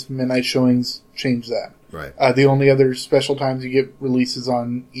Wednesdays, midnight showings change that. Right. The only other special times you get releases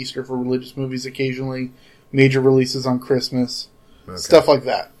on Easter for religious movies occasionally, major releases on Christmas, stuff like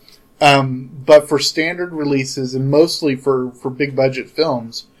that. But for standard releases, and mostly for big budget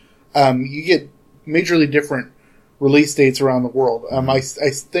films, you get majorly different release dates around the world. I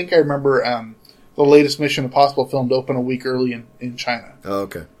think I remember the latest Mission Impossible film to open a week early in China. Oh,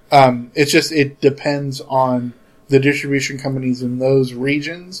 okay. It depends on the distribution companies in those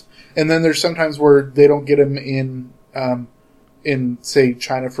regions. And then there's sometimes where they don't get them in say,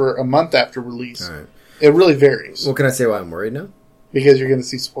 China for a month after release. All right. It really varies. Well, can I say why I'm worried now? Because you're going to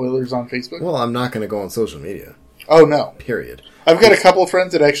see spoilers on Facebook? Well, I'm not going to go on social media. Oh, no. Period. I've got a couple of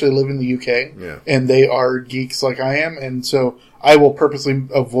friends that actually live in the UK, and they are geeks like I am, and so I will purposely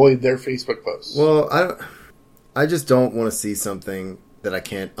avoid their Facebook posts. Well, I just don't want to see something that I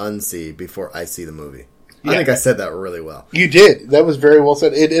can't unsee before I see the movie. Yeah. I think I said that really well. You did. That was very well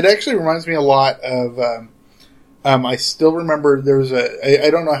said. It actually reminds me a lot of... I still remember there was I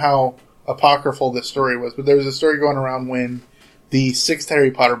don't know how apocryphal this story was, but there was a story going around when the 6th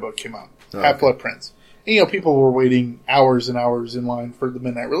Harry Potter book came out, Half-Blood Prince. And, people were waiting hours and hours in line for the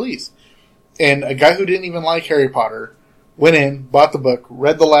midnight release. And a guy who didn't even like Harry Potter went in, bought the book,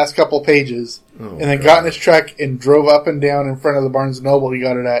 read the last couple pages, and then got in his truck and drove up and down in front of the Barnes & Noble he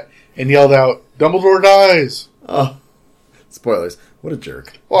got it at and yelled out, "Dumbledore dies!" Oh, spoilers. What a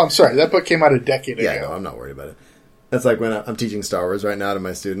jerk. Well, I'm sorry. That book came out a decade ago. Yeah, no, I'm not worried about it. That's like when I'm teaching Star Wars right now to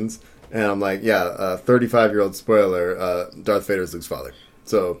my students, and I'm like, 35-year-old spoiler, Darth Vader's Luke's father.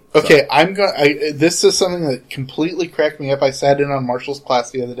 So okay, this is something that completely cracked me up. I sat in on Marshall's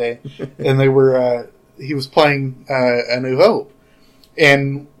class the other day, and they were he was playing A New Hope,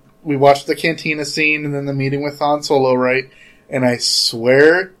 and we watched the cantina scene and then the meeting with Han Solo, right? And I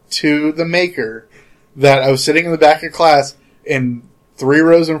swear to the maker that I was sitting in the back of class, and 3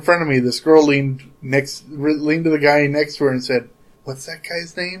 rows in front of me, this girl leaned to the guy next to her and said, "What's that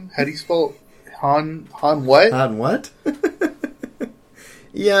guy's name? How do you spell Han what?" Han what?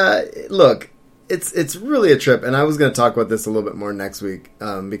 Yeah, look, it's really a trip, and I was going to talk about this a little bit more next week,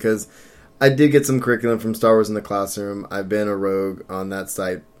 because I did get some curriculum from Star Wars in the Classroom. I've been a rogue on that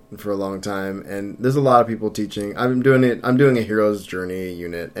site for a long time, and there's a lot of people teaching. I'm doing a Hero's Journey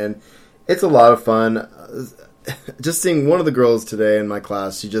unit, and it's a lot of fun. Just seeing one of the girls today in my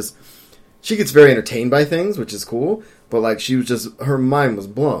class, she gets very entertained by things, which is cool, but like her mind was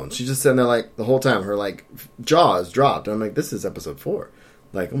blown. She's just sitting there like the whole time, her like jaw is dropped, and I'm like, this is episode 4.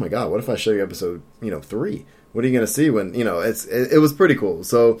 Like, oh my god, what if I show you episode 3? What are you going to see when, it was pretty cool.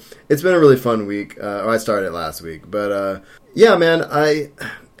 So it's been a really fun week. I started it last week, but yeah, man,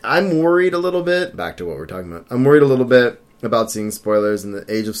 I'm worried a little bit, back to what we're talking about, I'm worried a little bit about seeing spoilers in the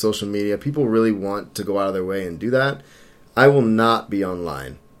age of social media. People really want to go out of their way and do that. I will not be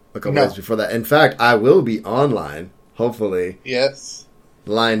online a couple days before that. In fact, I will be online, hopefully. Yes.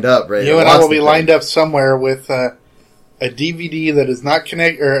 Lined up, right? You and I will be lined up somewhere with a DVD that is not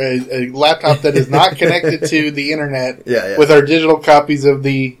connected, or a laptop that is not connected to the internet. Yeah. With our digital copies of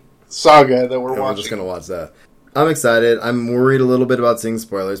the saga that we're watching. We're just going to watch that. I'm excited. I'm worried a little bit about seeing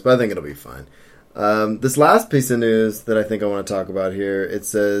spoilers, but I think it'll be fine. This last piece of news that I think I want to talk about here, it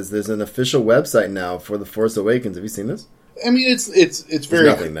says there's an official website now for The Force Awakens. Have you seen this? I mean, it's very...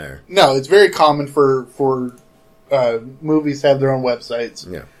 There's nothing there. No, it's very common for movies to have their own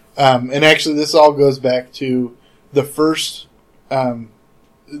websites. Yeah. And actually, this all goes back to the first... It's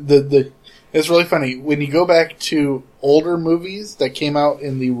really funny. When you go back to older movies that came out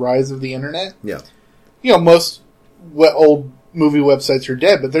in the rise of the internet... Yeah. Most old movie websites are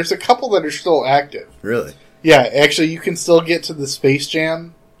dead, but there's a couple that are still active. Really? Yeah, actually, you can still get to the Space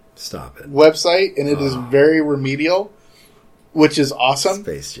Jam website, and it is very remedial, which is awesome.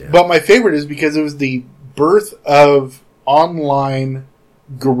 Space Jam. But my favorite is because it was the birth of online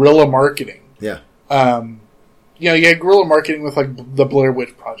guerrilla marketing. Yeah. You had guerrilla marketing with like the Blair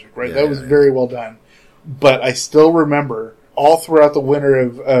Witch Project, right? That was very well done. But I still remember all throughout the winter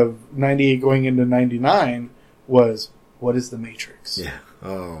of 98 going into 99 was, what is the Matrix? Yeah.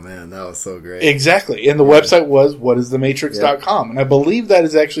 Oh, man, that was so great. Exactly. And the website was whatisthematrix.com. And I believe that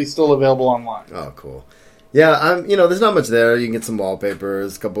is actually still available online. Oh, cool. Yeah, there's not much there. You can get some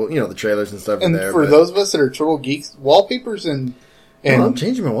wallpapers, a couple, the trailers and stuff in there. And for those of us that are total geeks, wallpapers and well, I'm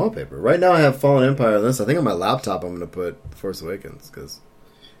changing my wallpaper. Right now I have Fallen Empire on this. I think on my laptop I'm going to put Force Awakens, because...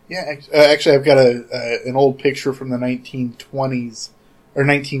 Yeah, actually, I've got an old picture from the 1920s or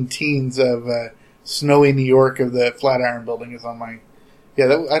 19 teens of snowy New York of the Flatiron Building is on my... Yeah,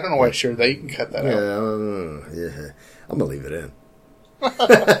 I don't know why I shared that. You can cut that out. Yeah. I'm going to leave it in.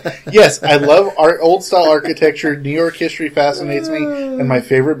 Yes, I love old-style architecture. New York history fascinates me. And my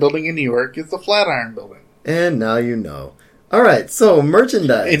favorite building in New York is the Flatiron Building. And now you know. All right, so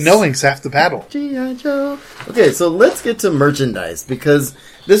merchandise. And knowing's half the battle. G.I. Joe. Okay, so let's get to merchandise, because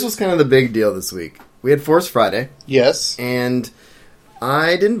this was kind of the big deal this week. We had Force Friday. Yes. And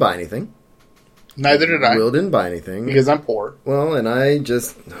I didn't buy anything. Neither did I. Will didn't buy anything. Because I'm poor. Well, and I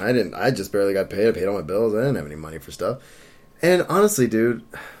just barely got paid. I paid all my bills. I didn't have any money for stuff. And honestly, dude,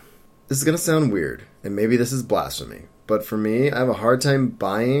 this is going to sound weird, and maybe this is blasphemy, but for me, I have a hard time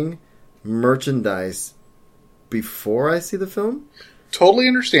buying merchandise before I see the film. Totally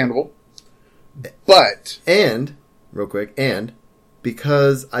understandable. But... And, real quick,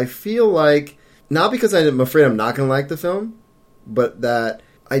 because I feel like, not because I'm afraid I'm not going to like the film, but that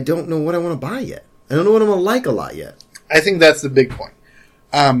I don't know what I want to buy yet. I don't know what I'm going to like a lot yet. I think that's the big point.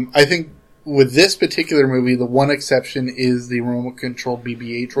 I think with this particular movie, the one exception is the remote-controlled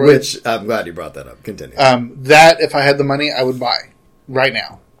BB-8 droid. Which, I'm glad you brought that up. Continue. That, if I had the money, I would buy. Right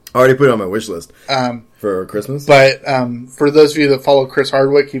now. I already put it on my wish list for Christmas. But for those of you that follow Chris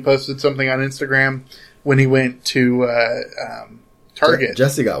Hardwick, he posted something on Instagram when he went to Target.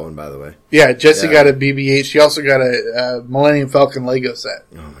 Jesse got one, by the way. Yeah, Jesse got a BB-8. She also got a Millennium Falcon Lego set.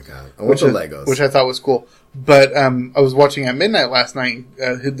 Oh, my God. I want the Legos. Which I thought was cool. But I was watching at midnight last night,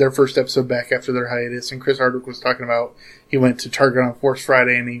 their first episode back after their hiatus, and Chris Hardwick was talking about he went to Target on Force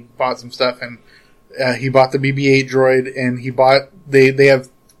Friday and he bought some stuff, and he bought the BB-8 droid, and he bought they have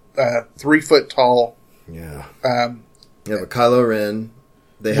 3 foot tall. Yeah. You have a Kylo Ren.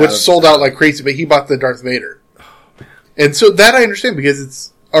 Which sold out like crazy, but he bought the Darth Vader. Oh, man. And so that I understand because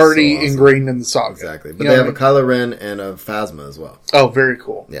it's already ingrained in the saga. Exactly. But they have a Kylo Ren and a Phasma as well. Oh, very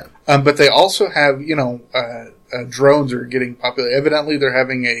cool. Yeah. But they also have, drones are getting popular. Evidently, they're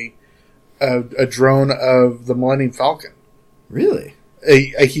having a drone of the Millennium Falcon. Really?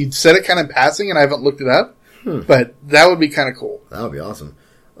 He said it kind of passing, and I haven't looked it up. But that would be kind of cool. That would be awesome.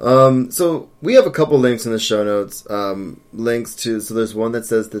 So we have a couple links in the show notes. Links to, so there's one that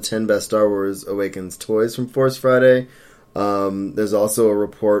says the 10 best Star Wars Awakens toys from Force Friday. There's also a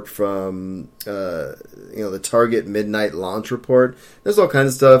report from, the Target Midnight Launch Report. There's all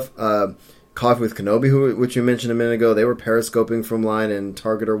kinds of stuff. Coffee with Kenobi, which you mentioned a minute ago, they were periscoping from line in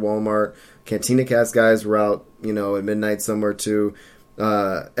Target or Walmart. Cantina Cast guys were out, at midnight somewhere too.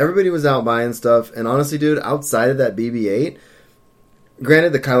 Everybody was out buying stuff. And honestly, dude, outside of that BB-8,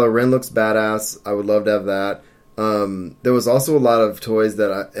 granted, the Kylo Ren looks badass. I would love to have that. There was also a lot of toys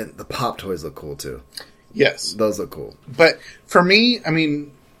and the Pop toys look cool too. Yes. Those look cool. But for me, I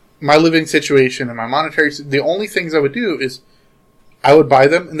mean, my living situation and my monetary, the only things I would do is I would buy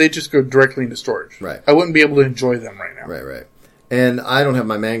them and they just go directly into storage. Right. I wouldn't be able to enjoy them right now. Right. And I don't have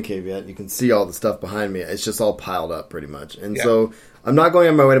my man cave yet. You can see all the stuff behind me. It's just all piled up pretty much. And so I'm not going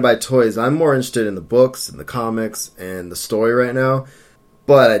on my way to buy toys. I'm more interested in the books and the comics and the story right now.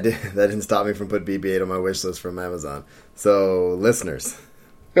 But that didn't stop me from putting BB-8 on my wish list from Amazon. So, listeners,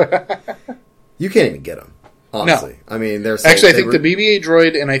 you can't even get them. Honestly, no. I mean, they're actually. I think the BB-8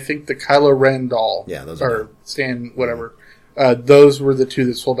 droid and I think the Kylo Ren doll, those or stand whatever. Those were the two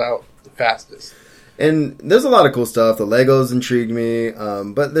that sold out the fastest. And there's a lot of cool stuff. The Legos intrigued me,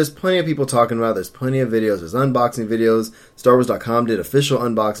 but there's plenty of people talking about. There's plenty of videos. There's unboxing videos. StarWars.com did official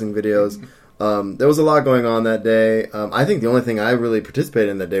unboxing videos. There was a lot going on that day. I think the only thing I really participated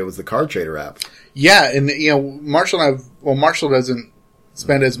in that day was the Card Trader app. Yeah, and Marshall doesn't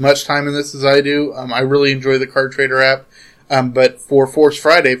spend as much time in this as I do. I really enjoy the Card Trader app. But for Force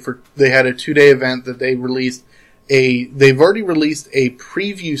Friday, they had a 2-day event that they released. They've already released a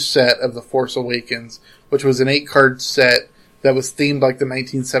preview set of The Force Awakens, which was an 8-card set that was themed like the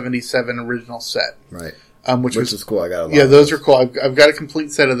 1977 original set. Right. Which is cool. I got a lot. Yeah, those are cool. I've got a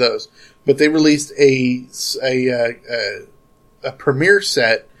complete set of those. But they released a premiere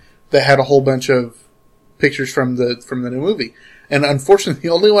set that had a whole bunch of pictures from the new movie. And unfortunately, the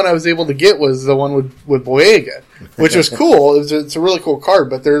only one I was able to get was the one with Boyega, which was cool. It's a really cool card,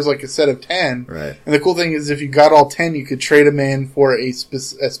 but there's like a set of 10. Right. And the cool thing is if you got all 10, you could trade them in for a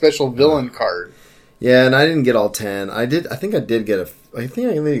special villain card. Yeah, and I didn't get all 10. I think I did get I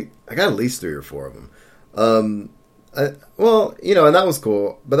got at least 3 or 4 of them. And that was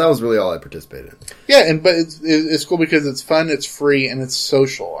cool, but that was really all I participated in. Yeah, but it's cool because it's fun, it's free, and it's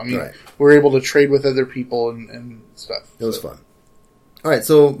social. I mean, we're able to trade with other people and stuff. It was fun. All right,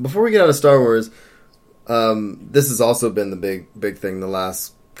 so before we get out of Star Wars, this has also been the big thing the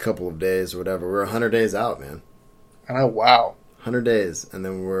last couple of days or whatever. We're 100 days out, man. I know, wow. 100 days, and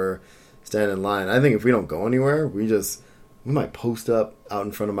then we're stand in line. I think if we don't go anywhere, we might post up out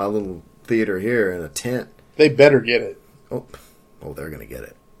in front of my little theater here in a tent. They better get it. Oh, they're going to get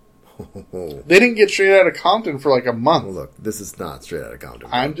it. They didn't get Straight Outta Compton for like a month. Well, look, this is not Straight Outta Compton.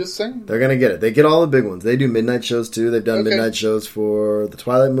 I'm just saying. They're going to get it. They get all the big ones. They do midnight shows, too. They've done midnight shows for the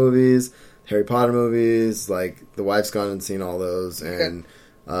Twilight movies, Harry Potter movies, like The Wife's Gone and seen all those. And,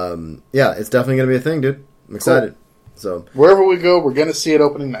 yeah, it's definitely going to be a thing, dude. I'm excited. So wherever we go, we're going to see it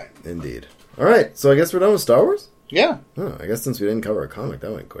opening night. Indeed. All right, so I guess we're done with Star Wars? Yeah. Oh, I guess since we didn't cover a comic,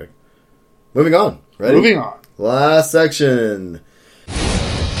 that went quick. Moving on. Ready? Moving on. Last section.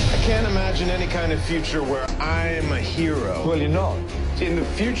 I can't imagine any kind of future where I am a hero. Well, you're not. In the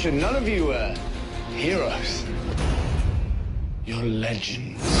future, none of you are heroes. You're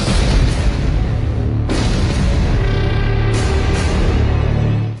legends.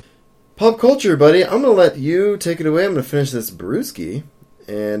 Pop culture, buddy. I'm going to let you take it away. I'm going to finish this brewski.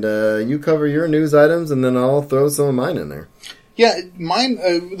 And you cover your news items, and then I'll throw some of mine in there. Yeah, mine.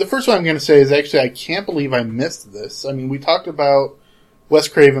 The first one I'm going to say is actually I can't believe I missed this. I mean, we talked about Wes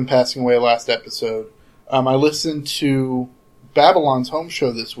Craven passing away last episode. I listened to Babylon's home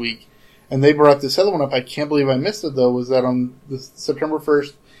show this week, and they brought this other one up. I can't believe I missed it, though, was that on September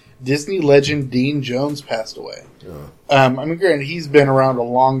 1st, Disney legend Dean Jones passed away. Oh. I mean, granted, he's been around a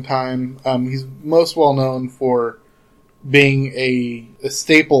long time. He's most well known for being a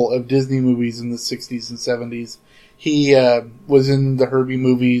staple of Disney movies in the 60s and 70s. He was in the Herbie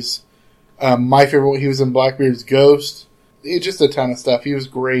movies. My favorite, he was in Blackbeard's Ghost. It's just a ton of stuff. He was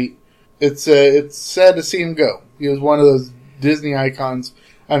great. It's sad to see him go. He was one of those Disney icons.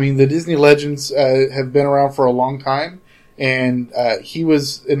 I mean, the Disney legends have been around for a long time, and he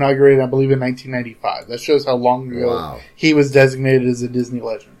was inaugurated, I believe, in 1995. That shows how long ago he was designated as a Disney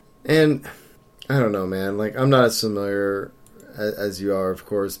legend. And I don't know, man. Like, I'm not as familiar as you are, of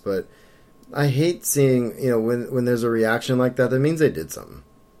course, but I hate seeing, when there's a reaction like that. That means they did something.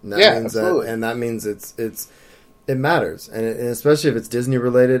 And that means absolutely. And that means it matters, and especially if it's Disney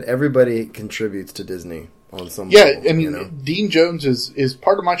related, everybody contributes to Disney on some level. I mean, Dean Jones is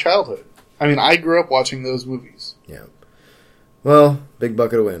part of my childhood. I mean, I grew up watching those movies. Yeah. Well, big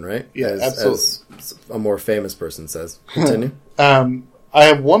bucket of win, right? Yeah, absolutely. As a more famous person says. Continue. I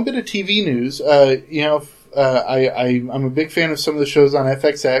have one bit of TV news. I'm a big fan of some of the shows on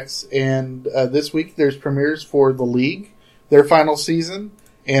FXX, and this week there's premieres for The League, their final season,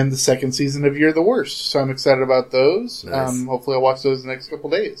 and the second season of You're the Worst. So I'm excited about those. Nice. Hopefully I'll watch those the next couple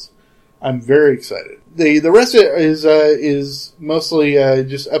days. I'm very excited. The rest of it is mostly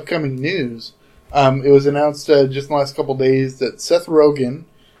just upcoming news. It was announced just in the last couple days that Seth Rogen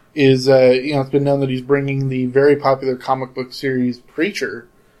is, it's been known that he's bringing the very popular comic book series Preacher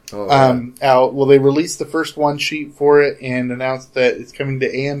out. Well, they released the first one sheet for it and announced that it's coming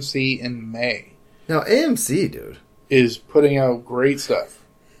to AMC in May. Now, AMC, dude, is putting out great stuff.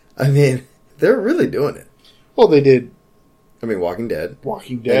 I mean, they're really doing it. Well, they did. I mean, Walking Dead.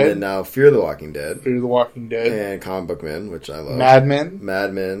 And then now Fear the Walking Dead. And Comic Book Men, which I love. Mad Men.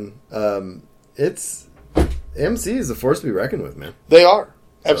 It's... AMC is a force to be reckoned with, man. They are.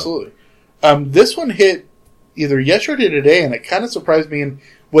 Absolutely. This one hit either yesterday or today, and it kind of surprised me. And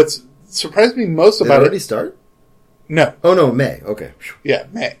what's surprised me most about it... Did it already start? No. Oh, no, May. Okay. Yeah,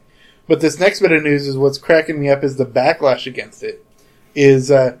 May. But this next bit of news is what's cracking me up is the backlash against it.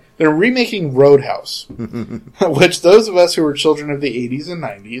 They're remaking Roadhouse, which those of us who were children of the 80s and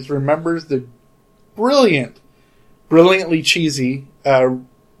 90s remembers the brilliantly cheesy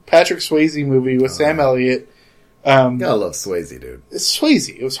Patrick Swayze movie with Sam Elliott. Gotta love Swayze, dude. It's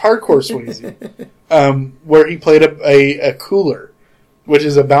Swayze. It was hardcore Swayze. Where he played a cooler, which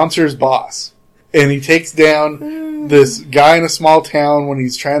is a bouncer's boss. And he takes down this guy in a small town when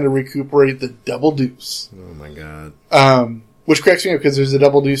he's trying to recuperate the Double Deuce. Oh my god. Which cracks me up because there's a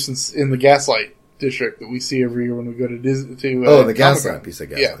Double Deuce in the Gaslight district that we see every year when we go to Disney. The Gaslight. You said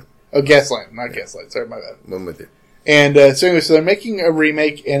Gaslight. Yeah. Oh, Gaslight, not Gaslight. Sorry, my bad. I'm with you. And so they're making a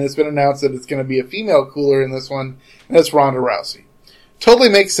remake, and it's been announced that it's going to be a female cooler in this one, and that's Ronda Rousey. Totally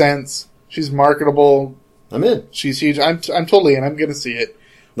makes sense. She's marketable. I'm in. She's huge. I'm totally in. I'm going to see it.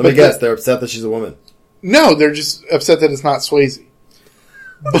 Let me guess. They're upset that she's a woman. No, they're just upset that it's not Swayze.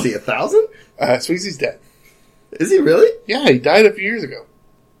 Is he 1,000? Swayze's dead. Is he really? Yeah, he died a few years ago.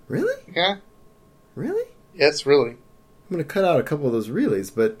 Really? Yeah. Really? Yes, really. I'm going to cut out a couple of those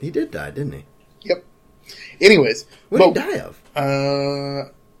reelies, but he did die, didn't he? Yep. Anyways. What did he die of?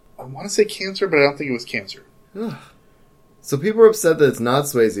 I want to say cancer, but I don't think it was cancer. Ugh. So people are upset that it's not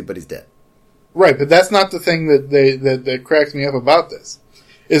Swayze, but he's dead. Right, but that's not the thing that cracks me up about this.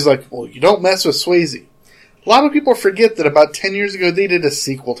 Is like, well, you don't mess with Swayze. a lot of people forget that about 10 years ago they did a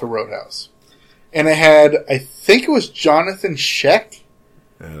sequel to Roadhouse. And it had, I think it was Jonathan Sheck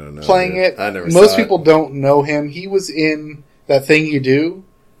I don't know, playing dude. it. I never Most saw people don't know him. He was in That Thing You Do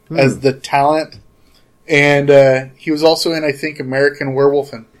as the talent. And he was also in, I think, American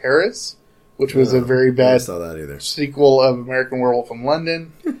Werewolf in Paris, which was a very bad saw that either. sequel of American Werewolf in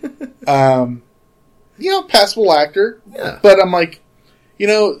London. Passable actor. Yeah. But I'm like,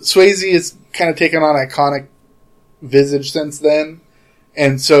 Swayze has kind of taken on iconic visage since then.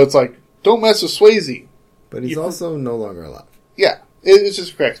 And so it's like, don't mess with Swayze. But he's also no longer alive. Yeah. It's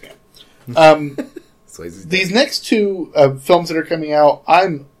just a crack man. Swayze's These dead. next two films that are coming out,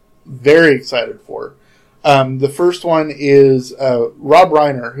 I'm very excited for. The first one is Rob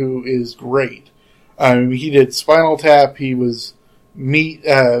Reiner, who is great. He did Spinal Tap. He was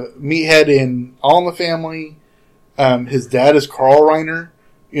Meathead in All in the Family. His dad is Carl Reiner,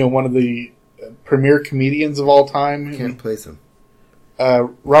 one of the premier comedians of all time. Can't place him.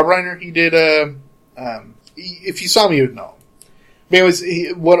 Rob Reiner, he did if you saw me, you would know. But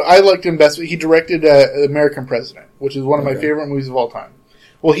anyways, what I liked him best, he directed American President, which is one of my favorite movies of all time.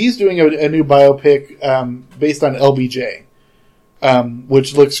 Well, he's doing a new biopic based on LBJ,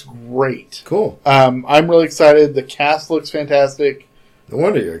 which looks great. Cool. I'm really excited. The cast looks fantastic. No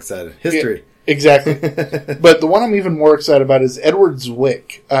wonder you're excited. History. Yeah, exactly. But the one I'm even more excited about is Edward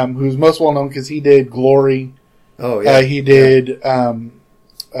Zwick, who's most well known because he did Glory. Oh, yeah. He did The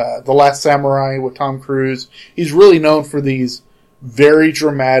Last Samurai with Tom Cruise. He's really known for these very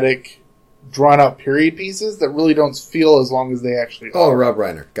dramatic, drawn-out period pieces that really don't feel as long as they actually are. Oh, Rob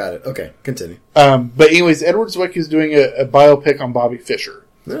Reiner. Got it. Okay, continue. But anyways, Edward Zwick is doing a biopic on Bobby Fischer,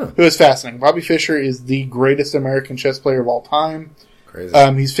 Yeah. who is fascinating. Bobby Fischer is the greatest American chess player of all time. Crazy.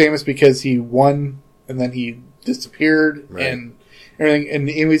 He's famous because he won and then he disappeared and everything. And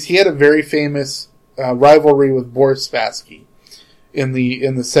anyways, he had a very famous rivalry with Boris Spassky in the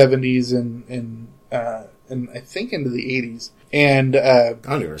 70s and I think into the 80s. And I don't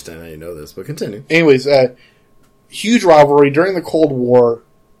even understand how you know this, but continue. anyways, huge rivalry during the Cold War.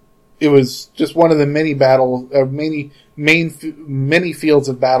 It was just one of the many battles, many fields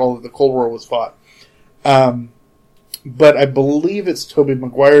of battle that the Cold War was fought. But I believe it's Tobey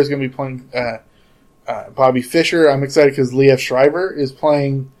Maguire is going to be playing Bobby Fischer. I'm excited because Liev Schreiber is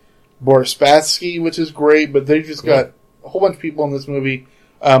playing Boris Spassky, which is great. But they just got a whole bunch of people in this movie.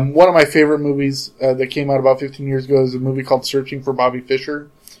 One of my favorite movies that came out about 15 years ago is a movie called Searching for Bobby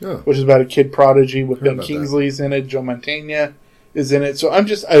Fischer, which is about a kid prodigy with Ben Kingsley's in it. Joe Mantegna is in it. So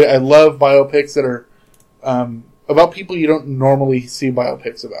I love biopics that are about people you don't normally see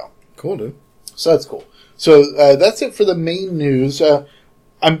biopics about. Cool, dude. So that's cool. So that's it for the main news.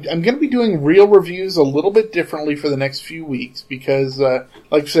 I'm going to be doing real reviews a little bit differently for the next few weeks because, like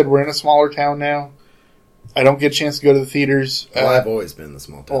I said, we're in a smaller town now. I don't get a chance to go to the theaters. Well, I've always been in the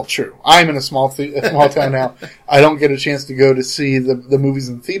small town. Well, true. I'm in a small town now. I don't get a chance to go to see the movies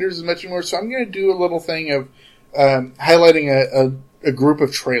in theaters as much anymore. So I'm going to do a little thing of highlighting a group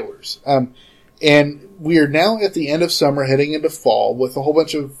of trailers. And we are now at the end of summer, heading into fall, with a whole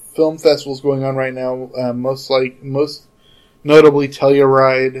bunch of film festivals going on right now. Most notably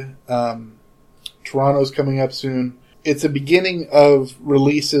Telluride. Toronto's coming up soon. It's a beginning of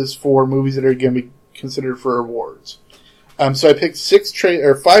releases for movies that are going to be considered for awards. So I picked 5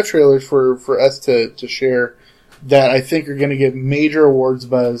 trailers for us to share that I think are going to get major awards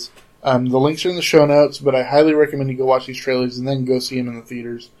buzz. The links are in the show notes, but I highly recommend you go watch these trailers and then go see them in the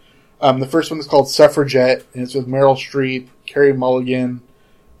theaters. The first one is called Suffragette, and it's with Meryl Streep, Carey Mulligan,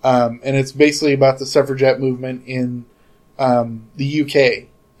 and it's basically about the suffragette movement in the UK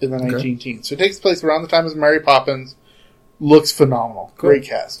in the 19 teens. So it takes place around the time of Mary Poppins. Looks phenomenal. Cool. Great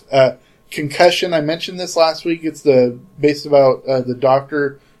cast. Concussion, I mentioned this last week. It's based about the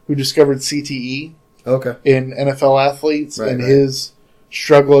doctor who discovered CTE in NFL athletes and his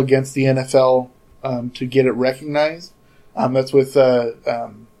struggle against the NFL to get it recognized. That's with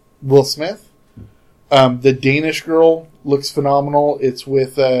Will Smith. The Danish Girl looks phenomenal. It's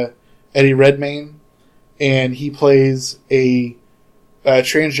with Eddie Redmayne, and he plays a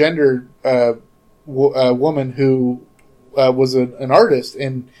transgender woman who was an artist,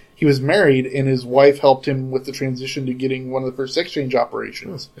 and he was married, and his wife helped him with the transition to getting one of the first sex change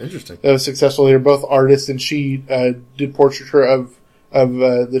operations. Oh, interesting. That was successful. They're both artists, and she did portraiture of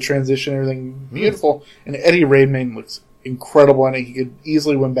the transition and everything. Beautiful. And Eddie Redmayne looks incredible in it. He could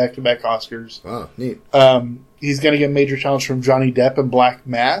easily win back-to-back Oscars. Wow, neat. He's going to get a major challenge from Johnny Depp in Black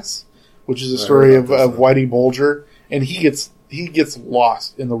Mass, which is a story of Whitey Bulger, and he gets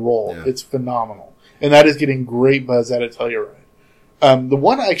lost in the role. Yeah. It's phenomenal. And that is getting great buzz out of Telluride. The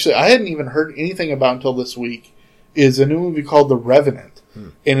one actually I hadn't even heard anything about until this week is a new movie called The Revenant,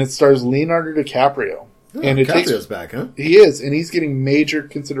 and it stars Leonardo DiCaprio. Oh, and DiCaprio's back, huh? He is, and he's getting major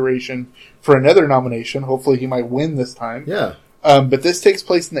consideration for another nomination. Hopefully, he might win this time. Yeah. But this takes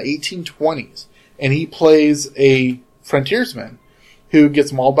place in the 1820s, and he plays a frontiersman who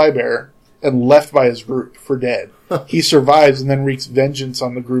gets mauled by a bear and left by his group for dead. He survives and then wreaks vengeance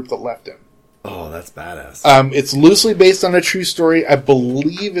on the group that left him. Oh, that's badass. It's loosely based on a true story. I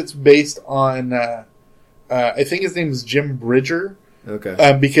believe it's based on, I think his name is Jim Bridger.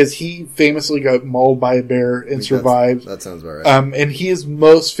 Okay. Because he famously got mauled by a bear and survived. That sounds about right. And he is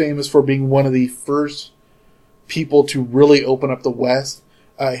most famous for being one of the first people to really open up the West.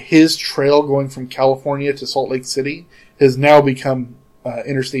 His trail going from California to Salt Lake City has now become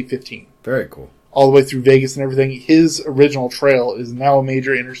Interstate 15. Very cool. All the way through Vegas and everything. His original trail is now a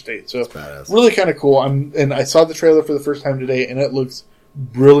major interstate. So really kind of cool. And I saw the trailer for the first time today, and it looks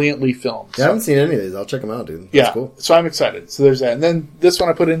brilliantly filmed. Yeah, I haven't seen any of these. I'll check them out, dude. That's cool. So I'm excited. So there's that. And then this one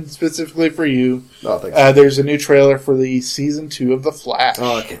I put in specifically for you. Oh, thanks. There's a new trailer for the season 2 of The Flash.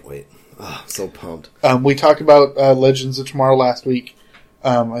 Oh, I can't wait. Oh, I'm so pumped. We talked about Legends of Tomorrow last week.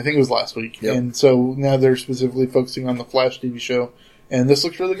 I think it was last week. Yep. And so now they're specifically focusing on the Flash TV show. And this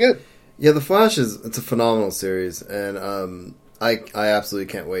looks really good. Yeah, The Flash it's a phenomenal series, and I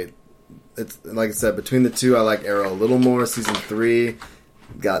absolutely can't wait. It's like I said, between the two, I like Arrow a little more. Season 3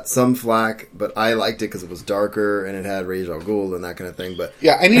 got some flack, but I liked it because it was darker and it had Ra's al Ghul and that kind of thing. But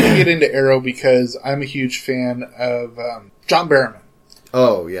yeah, I need to get into Arrow because I'm a huge fan of John Barrowman.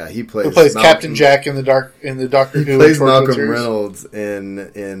 Oh yeah, he plays Captain Jack in the Doctor Who. He plays Malcolm Reynolds in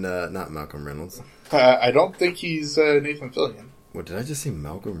not Malcolm Reynolds. I don't think he's Nathan Fillion. What, did I just say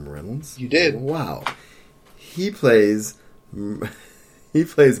Malcolm Reynolds? You did. Wow. He plays Malcolm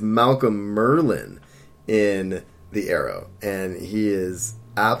Merlin in The Arrow, and he is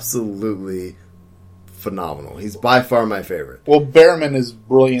absolutely phenomenal. He's by far my favorite. Well, Barrowman is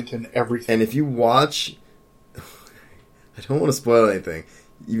brilliant in everything. And if you watch, I don't want to spoil anything,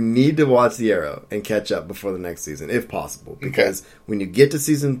 you need to watch The Arrow and catch up before the next season, if possible. Because when you get to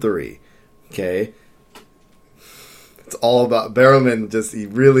season 3, okay, it's all about Barrowman.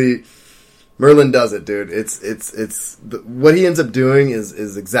 Merlin does it, dude. What he ends up doing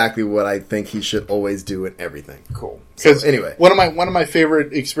is exactly what I think he should always do in everything. Cool. So anyway, one of my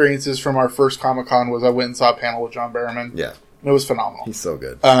favorite experiences from our first Comic-Con was I went and saw a panel with John Barrowman. Yeah, it was phenomenal. He's so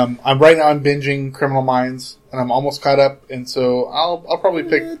good. I'm binging Criminal Minds, and I'm almost caught up. And so I'll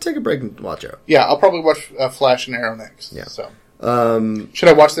probably take a break and watch Arrow. Yeah, I'll probably watch Flash and Arrow next. Yeah. So. Should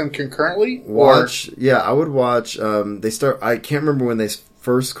I watch them concurrently? I would watch. I can't remember when they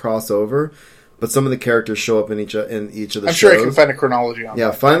first cross over, but some of the characters show up in each of the shows. I'm sure I can find a chronology on that. Yeah,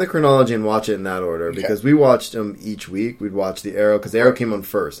 find the chronology and watch it in that order, because we watched them each week. We'd watch the Arrow, because the Arrow came on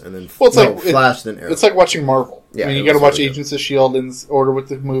first, and then Flash, then Arrow. It's like watching Marvel. Yeah, you got to watch Agents of S.H.I.E.L.D. in order with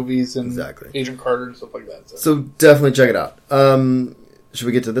the movies and Agent Carter and stuff like that. So definitely check it out. Should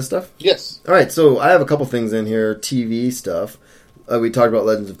we get to this stuff? Yes. All right, so I have a couple things in here, TV stuff. We talked about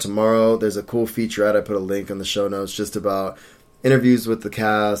Legends of Tomorrow. There's a cool featurette. I put a link in the show notes just about interviews with the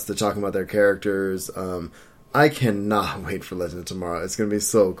cast. They're talking about their characters. I cannot wait for Legends of Tomorrow. It's going to be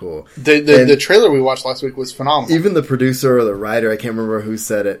so cool. The trailer we watched last week was phenomenal. Even the producer or the writer, I can't remember who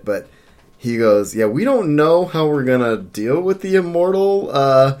said it, but he goes, "Yeah, we don't know how we're going to deal with the Immortal."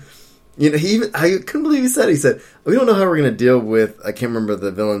 I couldn't believe he said we don't know how we're going to deal with. I can't remember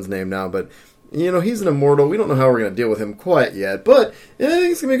the villain's name now, but. He's an immortal. We don't know how we're going to deal with him quite yet, but I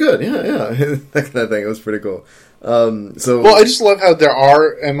think it's going to be good. Yeah. that kind of thing. It was pretty cool. I just love how there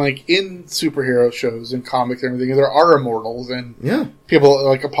are, and like in superhero shows and comics and everything, there are immortals and people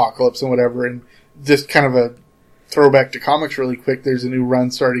like Apocalypse and whatever. And just kind of a throwback to comics really quick. There's a new run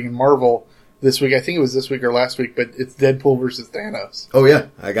starting in Marvel this week. I think it was this week or last week, but it's Deadpool versus Thanos. Oh yeah,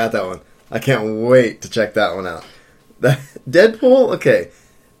 I got that one. I can't wait to check that one out. Deadpool, okay.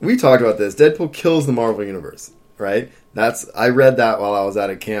 We talked about this. Deadpool kills the Marvel Universe, right? I read that while I was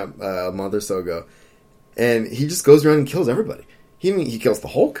at a camp a month or so ago. And he just goes around and kills everybody. He kills the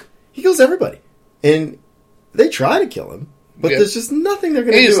Hulk. He kills everybody. And they try to kill him, but there's just nothing they're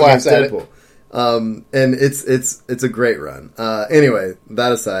going to do against Deadpool. And it's a great run. Anyway,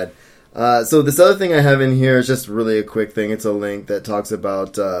 that aside. So this other thing I have in here is just really a quick thing. It's a link that talks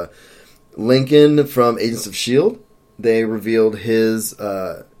about Lincoln from Agents of S.H.I.E.L.D. They revealed his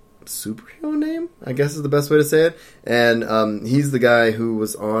superhero name, I guess is the best way to say it. And he's the guy who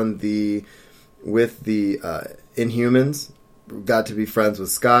was on with the Inhumans, got to be friends with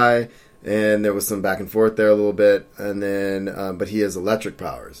Skye, and there was some back and forth there a little bit. And then, but he has electric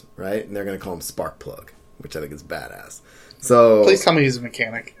powers, right? And they're going to call him Sparkplug, which I think is badass. So please tell me he's a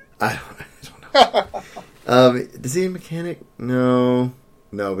mechanic. I don't know. Is he a mechanic? No,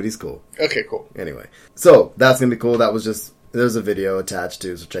 but he's cool. Okay, cool. Anyway, so that's gonna be cool. That was just there's a video attached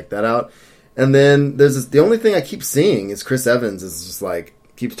to, so check that out. And then there's this, the only thing I keep seeing is Chris Evans is just like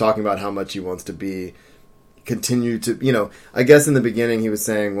keeps talking about how much he wants to continue to, I guess in the beginning he was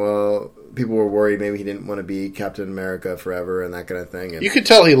saying, well, people were worried maybe he didn't want to be Captain America forever and that kind of thing. And you could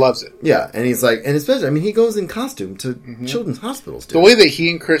tell he loves it. Yeah, and he's like, and especially, he goes in costume to children's hospitals, too. The way that he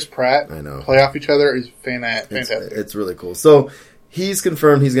and Chris Pratt play off each other is fantastic. It's really cool. So, he's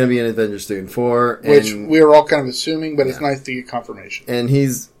confirmed he's going to be in Avengers 3 and 4. Which we were all kind of assuming, but it's nice to get confirmation. And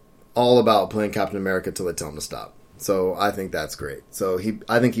he's all about playing Captain America till they tell him to stop. So, I think that's great. So,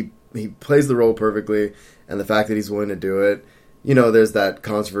 I think he plays the role perfectly, and the fact that he's willing to do it, there's that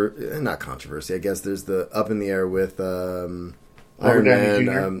not controversy, I guess there's the up in the air with Iron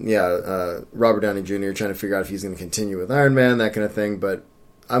Man, Robert Downey Jr. trying to figure out if he's going to continue with Iron Man, that kind of thing, but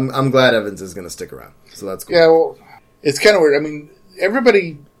I'm glad Evans is going to stick around, so that's cool. Yeah, well, it's kind of weird.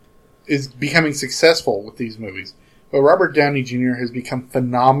 Everybody is becoming successful with these movies, but Robert Downey Jr. has become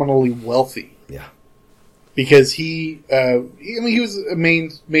phenomenally wealthy. Yeah. Because he was a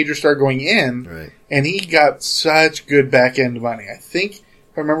major star going in, right, and he got such good back-end money. I think,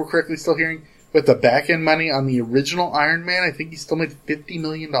 if I remember correctly, still hearing, with the back-end money on the original Iron Man, I think he still made $50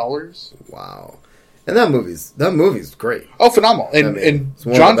 million. Wow. And that movie's great. Oh, phenomenal. And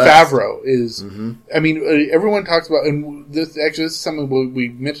Jon Favreau is, everyone talks about, and this is something we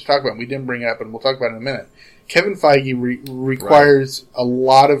meant to talk about, and we didn't bring it up, and we'll talk about it in a minute. Kevin Feige requires a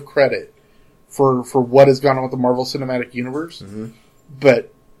lot of credit for what has gone on with the Marvel Cinematic Universe,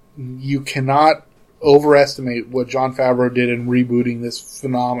 but you cannot overestimate what Jon Favreau did in rebooting this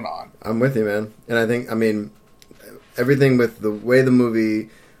phenomenon. I'm with you, man. And I think, everything with the way the movie,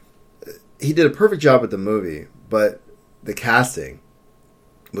 he did a perfect job with the movie, but the casting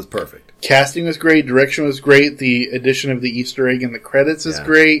was perfect. Casting was great, direction was great, the addition of the Easter egg in the credits is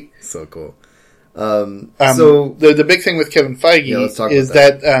great. So cool. So the big thing with Kevin Feige is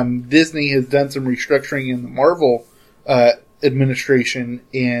that Disney has done some restructuring in the Marvel administration,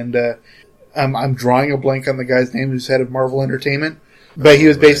 and I'm drawing a blank on the guy's name who's head of Marvel Entertainment, but he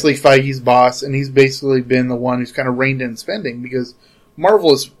was basically Feige's boss, and he's basically been the one who's kind of reined in spending because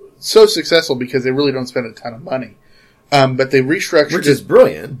Marvel is so successful because they really don't spend a ton of money. But they restructured, which is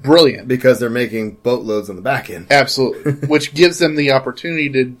brilliant, because they're making boatloads on the back end. Absolutely, which gives them the opportunity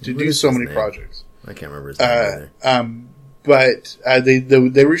to do so many projects. I can't remember his name either. But they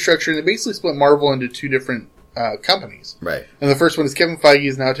restructured and they basically split Marvel into two different companies. Right. And the first one is Kevin Feige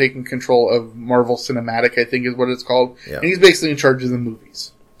is now taking control of Marvel Cinematic, I think is what it's called. Yeah. And he's basically in charge of the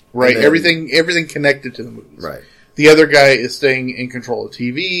movies. Right. Then, everything connected to the movies. Right. The other guy is staying in control of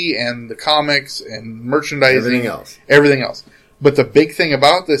TV and the comics and merchandising. Everything else. But the big thing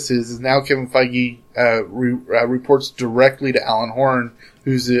about this is now Kevin Feige reports directly to Alan Horn,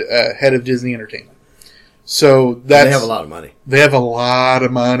 who's the head of Disney Entertainment. So they have a lot of money. They have a lot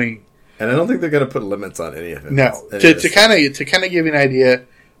of money, and I don't think they're going to put limits on any of it. No, to kind of give you an idea,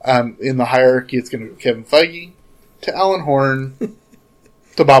 in the hierarchy, it's going to go Kevin Feige, to Alan Horn,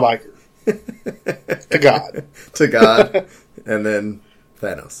 to Bob Iger, to God, and then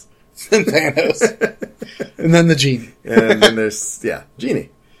Thanos. And then the genie. And then there's, Genie.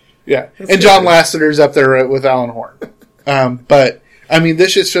 Yeah. That's and John Lasseter's up there with Alan Horn. But,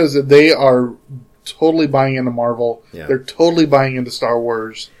 this just shows that they are totally buying into Marvel. Yeah. They're totally buying into Star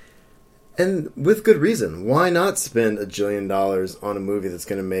Wars. And with good reason. Why not spend $1 billion on a movie that's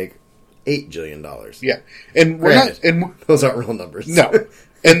going to make $8 billion? Yeah. And we're not... And those aren't real numbers. No.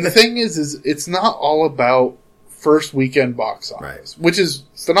 And the thing is it's not all about first weekend box office, which is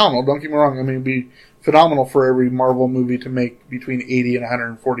phenomenal. Don't get me wrong. It'd be phenomenal for every Marvel movie to make between $80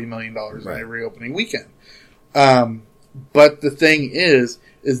 and $140 million in every opening weekend. But the thing is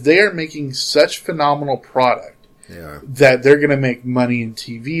they are making such phenomenal product that they're going to make money in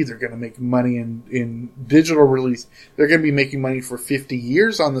TV. They're going to make money in digital release. They're going to be making money for 50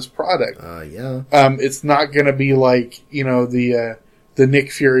 years on this product. It's not going to be like, the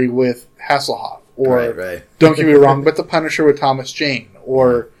Nick Fury with Hasselhoff. Or, don't get me wrong, but the Punisher with Thomas Jane.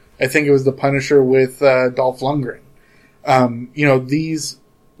 Or, I think it was the Punisher with Dolph Lundgren. These,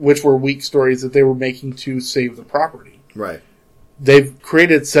 which were weak stories that they were making to save the property. Right. They've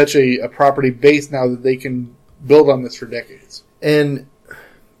created such a property base now that they can build on this for decades. And,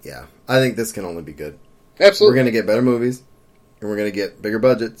 I think this can only be good. Absolutely. We're going to get better movies, and we're going to get bigger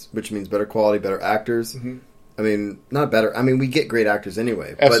budgets, which means better quality, better actors. Mm-hmm. Not better. we get great actors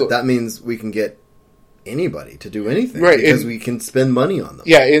anyway. Absolutely. But that means we can get anybody to do anything. Right. Because we can spend money on them.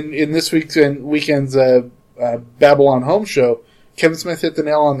 Yeah, in this weekend's Babylon Home show, Kevin Smith hit the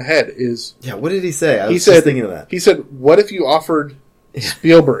nail on the head. Yeah, what did he say? I was just thinking of that. He said, what if you offered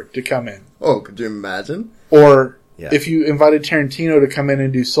Spielberg to come in? Oh, could you imagine? Or if you invited Tarantino to come in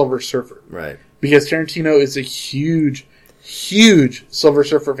and do Silver Surfer. Right. Because Tarantino is a huge Silver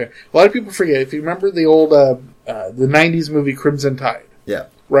Surfer fan. A lot of people forget. If you remember the old the 90s movie Crimson Tide. Yeah.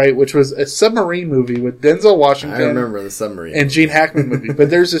 Right, which was a submarine movie with Denzel Washington. I remember the submarine. And Gene Hackman movie. But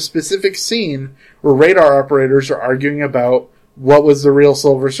there's a specific scene where radar operators are arguing about what was the real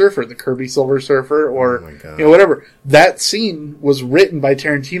Silver Surfer, the Kirby Silver Surfer, or whatever. That scene was written by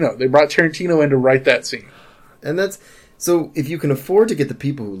Tarantino. They brought Tarantino in to write that scene. And that's... So, if you can afford to get the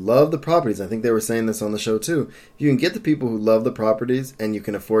people who love the properties, I think they were saying this on the show too, if you can get the people who love the properties and you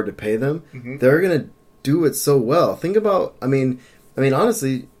can afford to pay them, they're going to do it so well. Think about, I mean,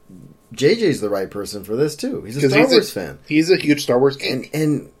 honestly, JJ's the right person for this too. He's a Star Wars fan. He's a huge Star Wars fan.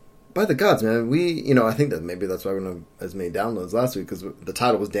 And by the gods, man, I think that maybe that's why we don't have as many downloads last week, because the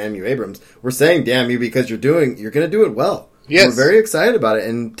title was Damn You Abrams. We're saying damn you because you're going to do it well. Yes. We're very excited about it,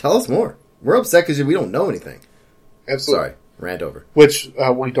 and tell us more. We're upset because we don't know anything. Absolutely. Sorry, rant over. Which,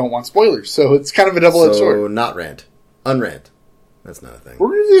 we don't want spoilers, so it's kind of a double-edged sword. So, not rant. Unrant. That's not a thing.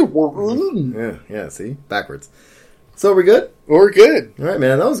 Yeah, see? Backwards. So, we're good? We're good. All right,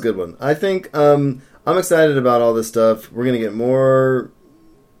 man, that was a good one. I think I'm excited about all this stuff. We're going to get more...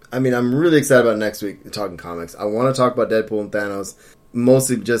 I'm really excited about next week, talking comics. I want to talk about Deadpool and Thanos,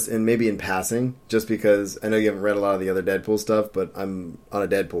 mostly just, and maybe in passing, just because I know you haven't read a lot of the other Deadpool stuff, but I'm on a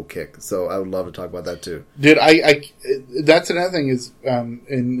Deadpool kick, so I would love to talk about that too. Dude, that's another thing is,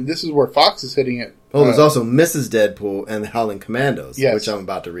 and this is where Fox is hitting it. Oh, there's also Mrs. Deadpool and the Howling Commandos, yes, which I'm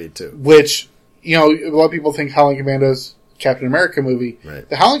about to read too. Which, a lot of people think Howling Commandos, Captain America movie. Right.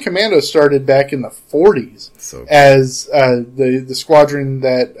 The Howling Commandos started back in the 40s as the squadron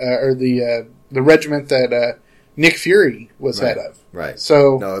that, or the regiment that Nick Fury was head of. Right.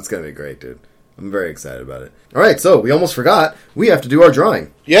 So, no, it's going to be great, dude. I'm very excited about it. All right, so we almost forgot. We have to do our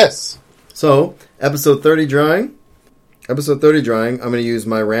drawing. Yes. So, episode 30 drawing. Episode 30 drawing, I'm going to use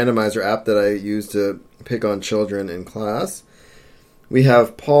my randomizer app that I use to pick on children in class. We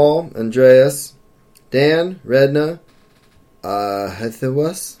have Paul, Andreas, Dan, Redna,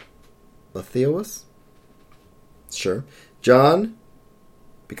 Letheus? Sure. John,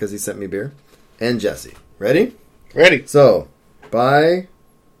 because he sent me beer, and Jesse. Ready? Ready. So, by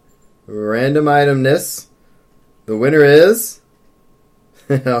random itemness, the winner is...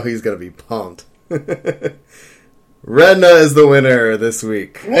 oh, he's going to be pumped. Redna is the winner this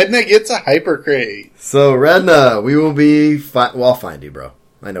week. Redna gets a hyper crate. So, Redna, we will be... I'll find you, bro.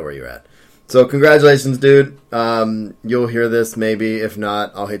 I know where you're at. So, congratulations, dude. You'll hear this maybe. If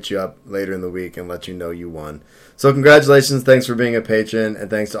not, I'll hit you up later in the week and let you know you won. So, congratulations. Thanks for being a patron. And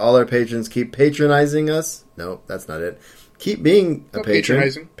thanks to all our patrons. Keep patronizing us. No, that's not it. Keep being a patron.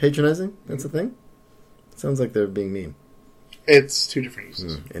 Patronizing. Patronizing? That's a thing? Sounds like they're being mean. It's two different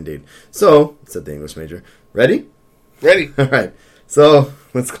uses. Indeed. So, said the English major. Ready? Ready. All right. So,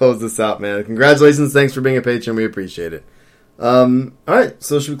 let's close this out, man. Congratulations. Thanks for being a patron. We appreciate it. All right.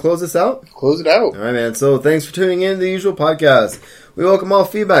 So, should we close this out? Close it out. All right, man. So, thanks for tuning in to The Usual Podcast. We welcome all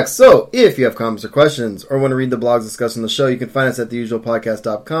feedback. So, if you have comments or questions or want to read the blogs discussed on the show, you can find us at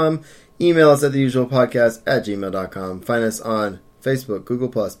theusualpodcast.com. Email us at theusualpodcast@gmail.com. Find us on Facebook, Google+,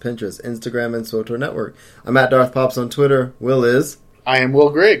 Pinterest, Instagram, and SWTOR Network. I'm at Darth Pops on Twitter. Will is... I am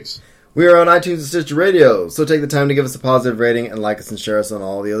Will Griggs. We are on iTunes and Stitcher Radio, so take the time to give us a positive rating and like us and share us on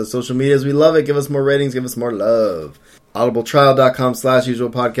all the other social medias. We love it. Give us more ratings. Give us more love.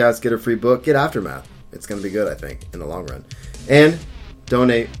 audibletrial.com/usualpodcast. Get a free book. Get Aftermath. It's going to be good, I think, in the long run. And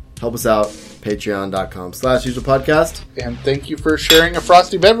donate. Help us out. Patreon.com/usualpodcast. And thank you for sharing a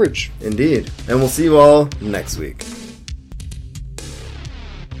frosty beverage. Indeed. And we'll see you all next week.